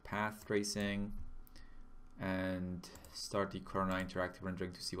solver to path tracing and start the Corona interactive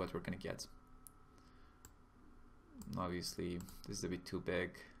rendering to see what we're going to get. Obviously, this is a bit too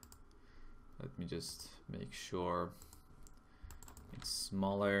big. Let me just make sure it's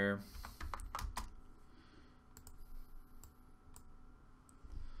smaller.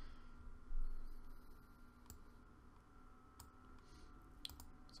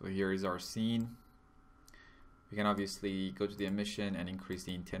 So here is our scene. We can obviously go to the emission and increase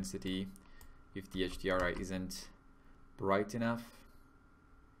the intensity if the HDRI isn't bright enough.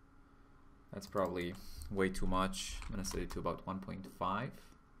 That's probably way too much. I'm gonna set it to about 1.5.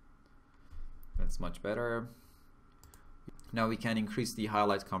 That's much better. Now we can increase the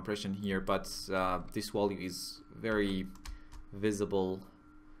highlight compression here, but this value is very visible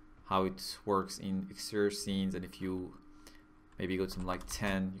how it works in exterior scenes, and if you maybe go to like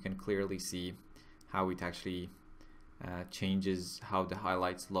 10, you can clearly see how it actually changes how the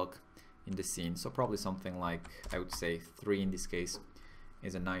highlights look in the scene. So probably something like, I would say 3 in this case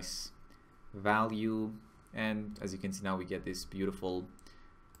is a nice value. And as you can see now, we get this beautiful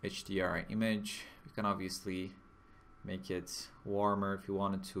HDR image. We can obviously make it warmer if you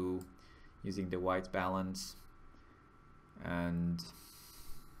wanted to, using the white balance, and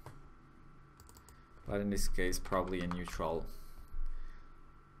but in this case probably a neutral,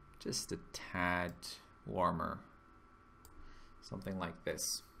 just a tad warmer, something like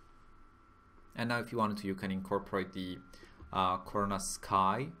this. And now if you wanted to, you can incorporate the Corona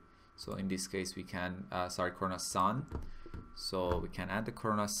sky. So in this case we can Corona sun. So we can add the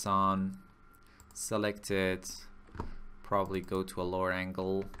Corona sun, select it, probably go to a lower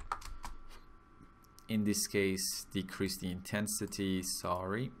angle. In this case, decrease the intensity,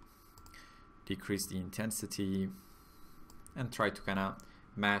 decrease the intensity, and try to kind of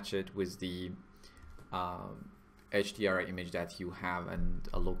match it with the HDRI image that you have, and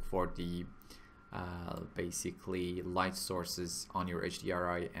look for the basically light sources on your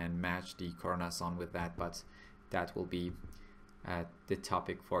HDRI and match the Corona sun with that. But that will be the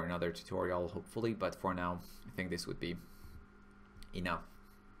topic for another tutorial hopefully, but for now I think this would be enough.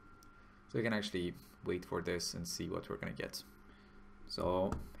 So you can actually wait for this and see what we're gonna get.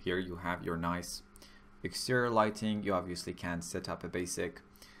 So here you have your nice exterior lighting. You obviously can set up a basic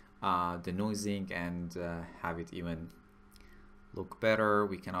denoising and have it even look better.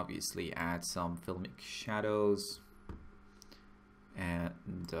 We can obviously add some filmic shadows and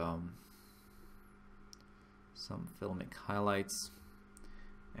some filmic highlights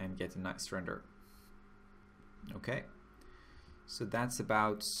and get a nice render. Okay, so that's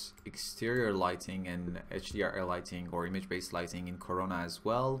about exterior lighting and HDR lighting or image-based lighting in Corona as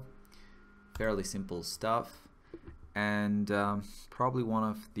well. Fairly simple stuff. And probably one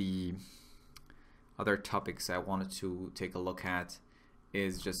of the other topics I wanted to take a look at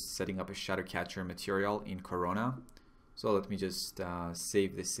is just setting up a shadow catcher material in Corona. So let me just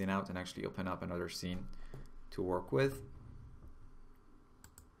save this scene out and actually open up another scene to work with.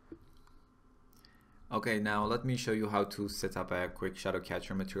 Okay, now let me show you how to set up a quick shadow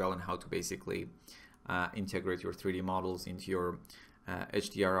catcher material and how to basically integrate your 3D models into your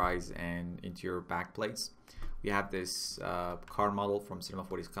HDRIs and into your backplates. We have this car model from Cinema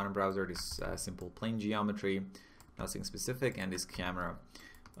 4D's Counter browser, this simple plane geometry. nothing specific, and this camera.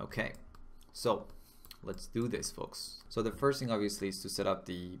 Okay, so let's do this, folks. So the first thing obviously is to set up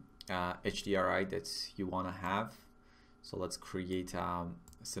the HDRI that you want to have. So let's create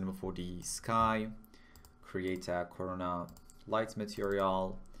Cinema 4D sky, create a Corona light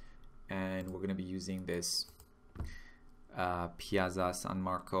material, and we're going to be using this Piazza San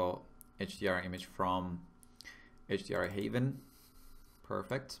Marco HDRI image from HDRI Haven.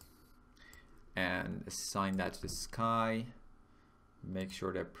 Perfect. And assign that to the sky. Make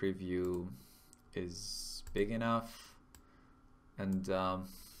sure that preview is big enough, and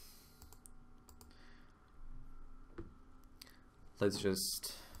let's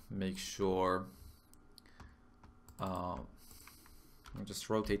just make sure I'll just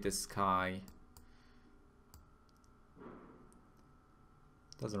rotate the sky.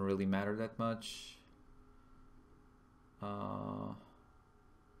 Doesn't really matter that much.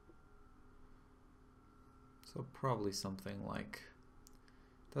 So probably something like,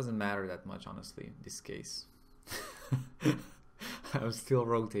 doesn't matter that much, honestly, in this case. I'm still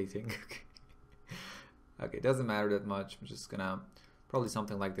rotating. Okay, doesn't matter that much. I'm just gonna probably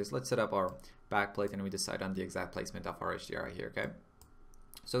something like this. Let's set up our backplate and we decide on the exact placement of our HDRI here, okay?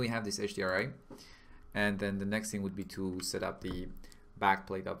 So we have this HDRI, and then the next thing would be to set up the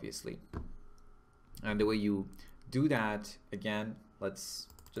backplate, obviously. And the way you do that, again, let's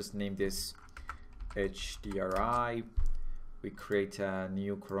just name this HDRI. We create a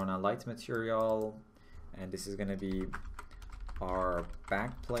new Corona light material, and this is going to be our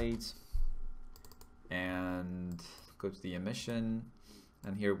backplate, and go to the emission,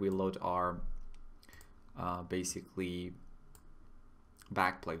 and here we load our basically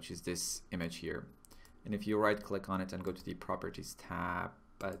backplate, which is this image here. And if you right click on it and go to the properties tab,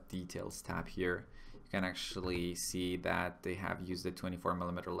 details tab here, you can actually see that they have used a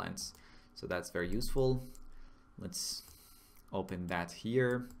 24mm lens, so that's very useful. Let's open that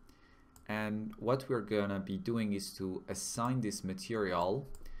here, and what we're gonna be doing is to assign this material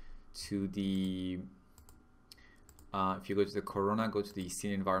to the if you go to the Corona, go to the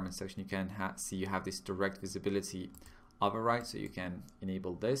scene environment section, you can see you have this direct visibility override, so you can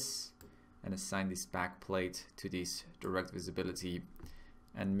enable this and assign this backplate to this direct visibility,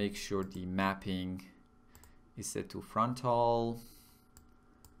 and make sure the mapping is set to frontal.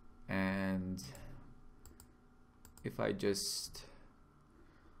 And if I just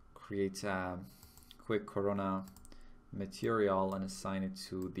create a quick Corona material and assign it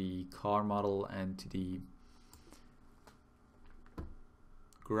to the car model and to the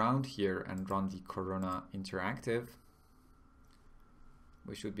ground here and run the Corona interactive,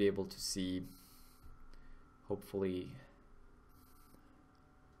 we should be able to see, hopefully.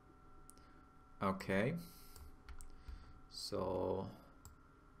 Okay, so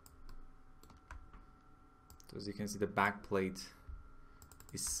as you can see, the backplate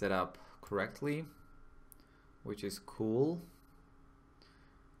is set up correctly, which is cool.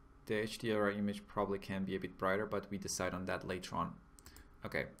 The HDRI image probably can be a bit brighter, but we decide on that later on.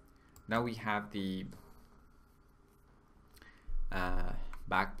 Okay, now we have the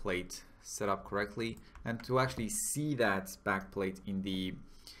backplate set up correctly, and to actually see that backplate in the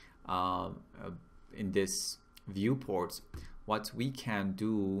in this viewport, what we can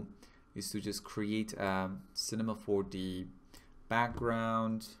do is to just create a Cinema 4D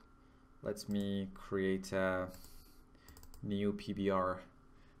background. Let me create a new PBR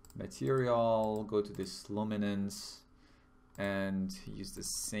material, go to this luminance and use the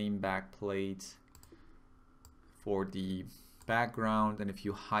same backplate for the background, and if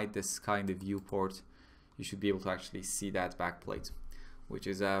you hide the sky in the viewport, you should be able to actually see that backplate, which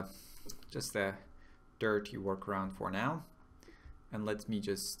is just a dirty workaround for now. And let me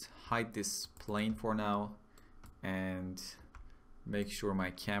just hide this plane for now and make sure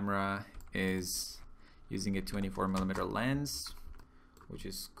my camera is using a 24mm lens, which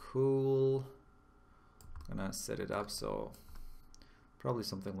is cool. I'm gonna set it up so probably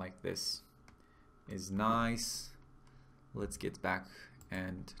something like this is nice. Let's get back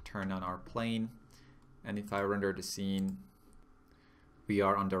and turn on our plane, and if I render the scene, we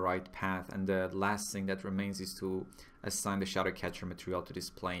are on the right path, and the last thing that remains is to assign the shadow catcher material to this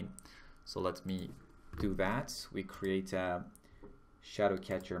plane. So let me do that. We create a shadow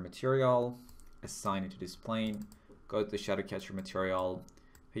catcher material, assign it to this plane, go to the shadow catcher material.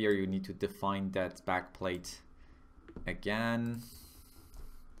 Here you need to define that backplate again,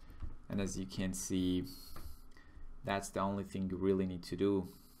 and as you can see, that's the only thing you really need to do,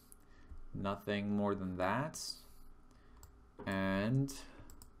 nothing more than that. And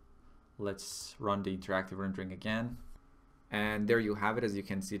let's run the interactive rendering again, and there you have it. As you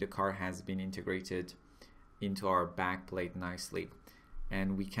can see, the car has been integrated into our backplate nicely.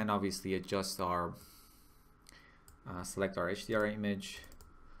 And we can obviously adjust our select our HDR image,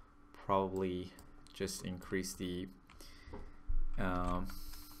 probably just increase the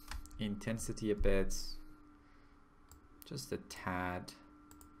intensity a bit, just a tad.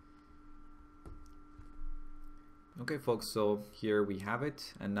 Okay folks, so here we have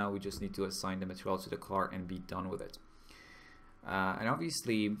it, and now we just need to assign the material to the car and be done with it. And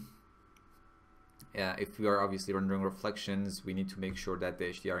obviously if we are obviously rendering reflections, we need to make sure that the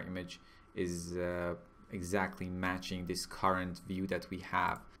HDR image is exactly matching this current view that we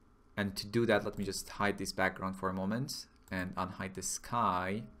have. And to do that, let me just hide this background for a moment and unhide the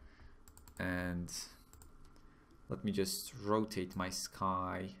sky, and let me just rotate my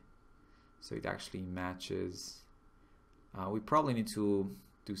sky so it actually matches. We probably need to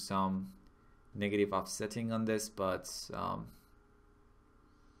do some negative offsetting on this, but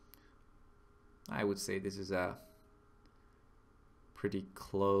I would say this is a pretty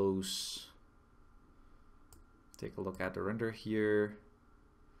close. Take a look at the render here.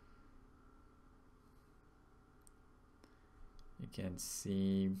 You can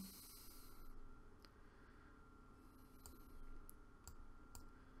see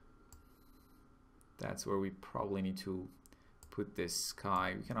that's where we probably need to put this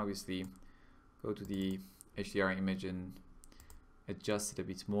sky. We can obviously go to the HDR image and adjust it a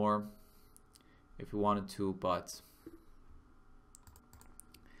bit more if we wanted to, but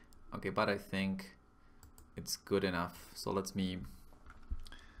okay, but I think it's good enough. So let me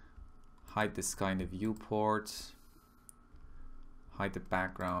hide this sky in the viewport, hide the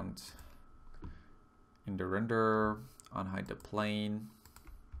background in the render, unhide the plane,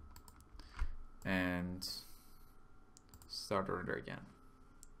 and start the render again.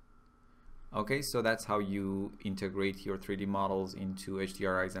 Okay, so that's how you integrate your 3D models into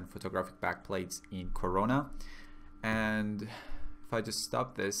HDRIs and photographic backplates in Corona. And if I just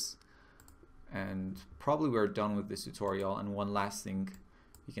stop this, and probably we're done with this tutorial. And one last thing,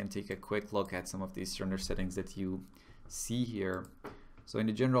 you can take a quick look at some of these render settings that you see here. So in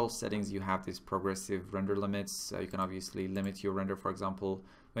the general settings, you have these progressive render limits. You can obviously limit your render. For example,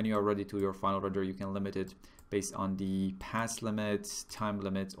 when you are ready to your final render, you can limit it based on the pass limit, time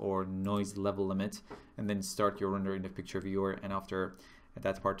limit, or noise level limit, and then start your render in the picture viewer. And after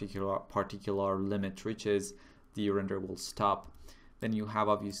that particular limit reaches, the render will stop. Then you have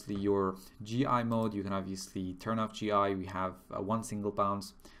obviously your GI mode. You can obviously turn off GI. We have one single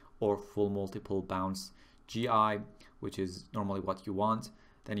bounce or full multiple bounce GI, which is normally what you want.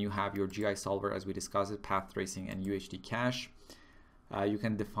 Then you have your GI solver, as we discussed it, path tracing and UHD cache. You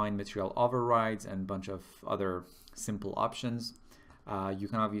can define material overrides and a bunch of other simple options. You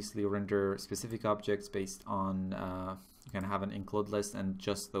can obviously render specific objects based on, you can have an include list, and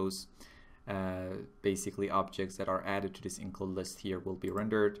just those basically objects that are added to this include list here will be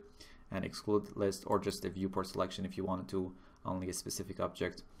rendered, and exclude list, or just a viewport selection if you wanted to only a specific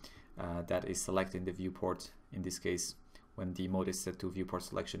object that is selected in the viewport. In this case, when the mode is set to viewport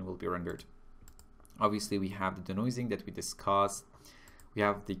selection, will be rendered. Obviously we have the denoising that we discussed. We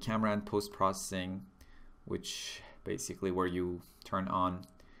have the camera and post-processing, which basically where you turn on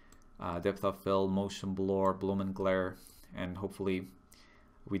depth of field, motion blur, bloom and glare, and hopefully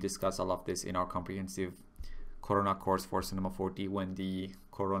we discuss all of this in our comprehensive Corona course for Cinema 4D when the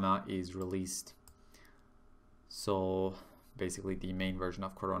Corona is released. So basically the main version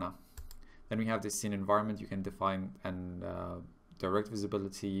of Corona. Then we have the scene environment. You can define and direct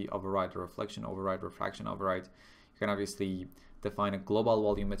visibility override, reflection override, refraction override. You can obviously define a global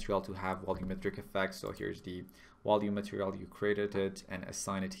volume material to have volumetric effects. So here's the volume material, you created it and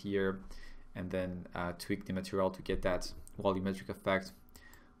assign it here, and then tweak the material to get that volumetric effect.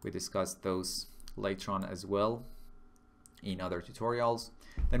 We discussed those later on as well in other tutorials.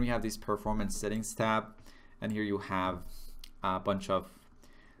 Then we have this performance settings tab, and here you have a bunch of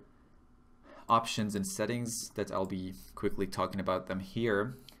options and settings that I'll be quickly talking about them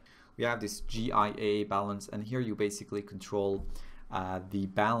here. We have this GIA balance, and here you basically control the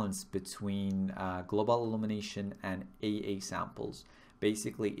balance between global illumination and AA samples.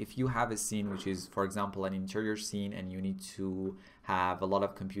 Basically, if you have a scene which is, for example, an interior scene, and you need to have a lot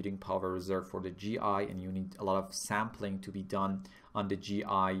of computing power reserved for the GI, and you need a lot of sampling to be done on the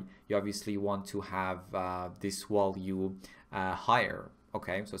GI, you obviously want to have this value higher.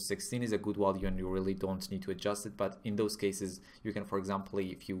 Okay, so 16 is a good value and you really don't need to adjust it, but in those cases you can, for example,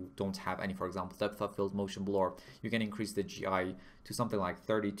 if you don't have any, for example, depth of field, motion blur, you can increase the GI to something like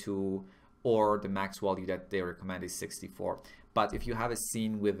 32, or the max value that they recommend is 64. But if you have a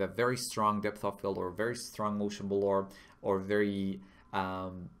scene with a very strong depth of field, or very strong motion blur, or very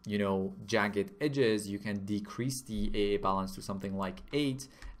jagged edges, you can decrease the AA balance to something like 8,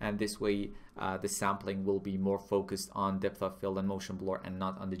 and this way the sampling will be more focused on depth of field and motion blur and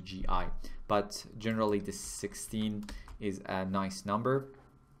not on the GI. But generally the 16 is a nice number.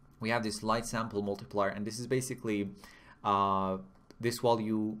 We have this light sample multiplier, and this is basically this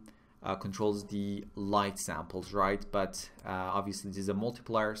value controls the light samples, right? But obviously this is a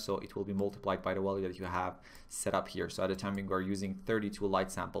multiplier, so it will be multiplied by the value that you have set up here. So at the time we are using 32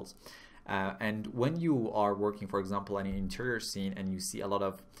 light samples, and when you are working, for example, in an interior scene and you see a lot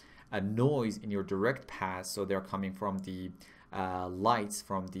of noise in your direct pass, so they're coming from the lights,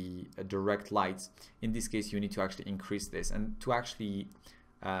 from the direct lights, in this case you need to actually increase this, and to actually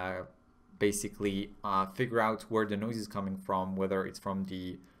basically figure out where the noise is coming from, whether it's from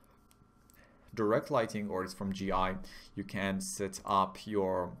the direct lighting or it's from GI, you can set up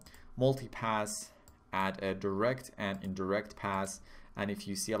your multi-pass, add a direct and indirect pass, and if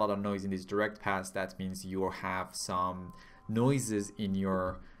you see a lot of noise in this direct pass, that means you have some noises in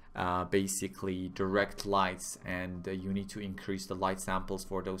your basically direct lights, and you need to increase the light samples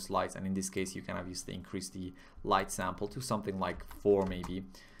for those lights, and in this case you can obviously increase the light sample to something like 4 maybe.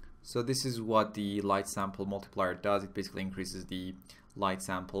 So this is what the light sample multiplier does. It basically increases the light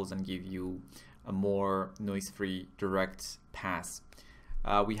samples and give you a more noise-free direct pass.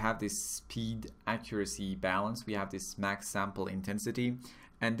 We have this speed accuracy balance, we have this max sample intensity,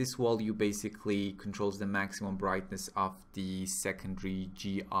 and this value basically controls the maximum brightness of the secondary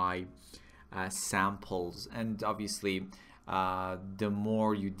GI samples. And obviously the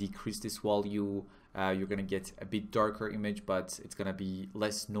more you decrease this value, you're going to get a bit darker image, but it's going to be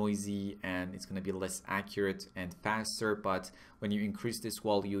less noisy and it's going to be less accurate and faster. But when you increase this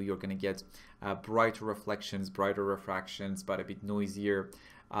value, you're going to get brighter reflections, brighter refractions, but a bit noisier.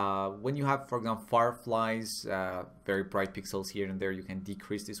 When you have, for example, fireflies, very bright pixels here and there, you can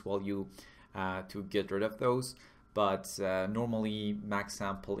decrease this value to get rid of those. But normally max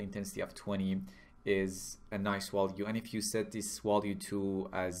sample intensity of 20 is a nice value, and if you set this value to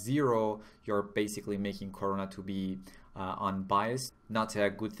 0, you're basically making Corona to be unbiased. Not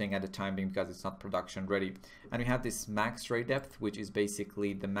a good thing at the time being, because it's not production ready. And we have this max ray depth, which is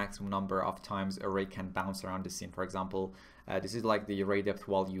basically the maximum number of times a ray can bounce around the scene. For example, this is like the ray depth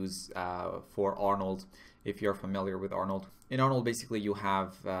values for Arnold, if you're familiar with Arnold. In Arnold, basically you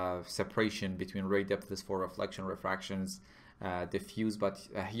have separation between ray depths for reflection, refractions, diffuse, but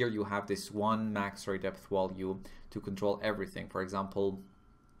here you have this one max ray depth value to control everything. For example,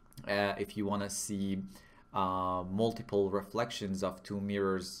 if you want to see multiple reflections of 2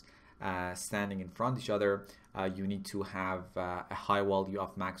 mirrors standing in front of each other, you need to have a high value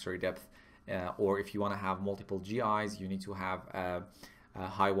of max ray depth, or if you want to have multiple GIs, you need to have a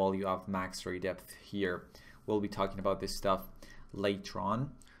high value of max ray depth here. We'll be talking about this stuff later on.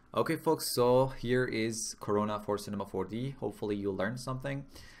 Okay folks, so here is Corona for Cinema 4D. Hopefully you learned something.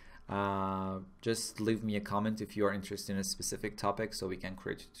 Just leave me a comment if you are interested in a specific topic so we can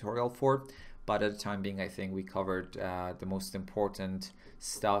create a tutorial for. But at the time being, I think we covered the most important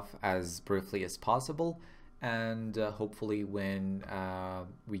stuff as briefly as possible. And hopefully when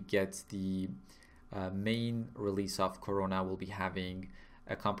we get the main release of Corona, we'll be having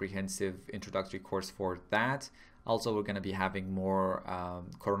a comprehensive introductory course for that. Also, we're going to be having more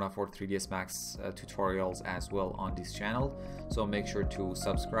Corona for 3ds Max tutorials as well on this channel. So make sure to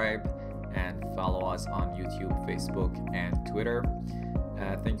subscribe and follow us on YouTube, Facebook, and Twitter.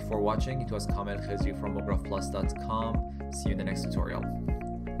 Thank you for watching. It was Kamel Khizri from MographPlus.com. See you in the next tutorial.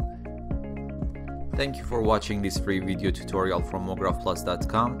 Thank you for watching this free video tutorial from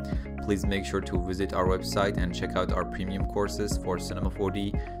MographPlus.com. Please make sure to visit our website and check out our premium courses for Cinema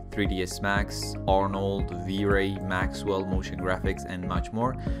 4D, 3ds Max, Arnold, V-Ray, Maxwell, motion graphics, and much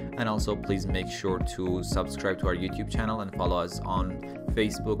more. And also please make sure to subscribe to our YouTube channel and follow us on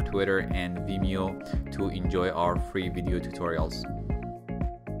Facebook, Twitter, and Vimeo to enjoy our free video tutorials.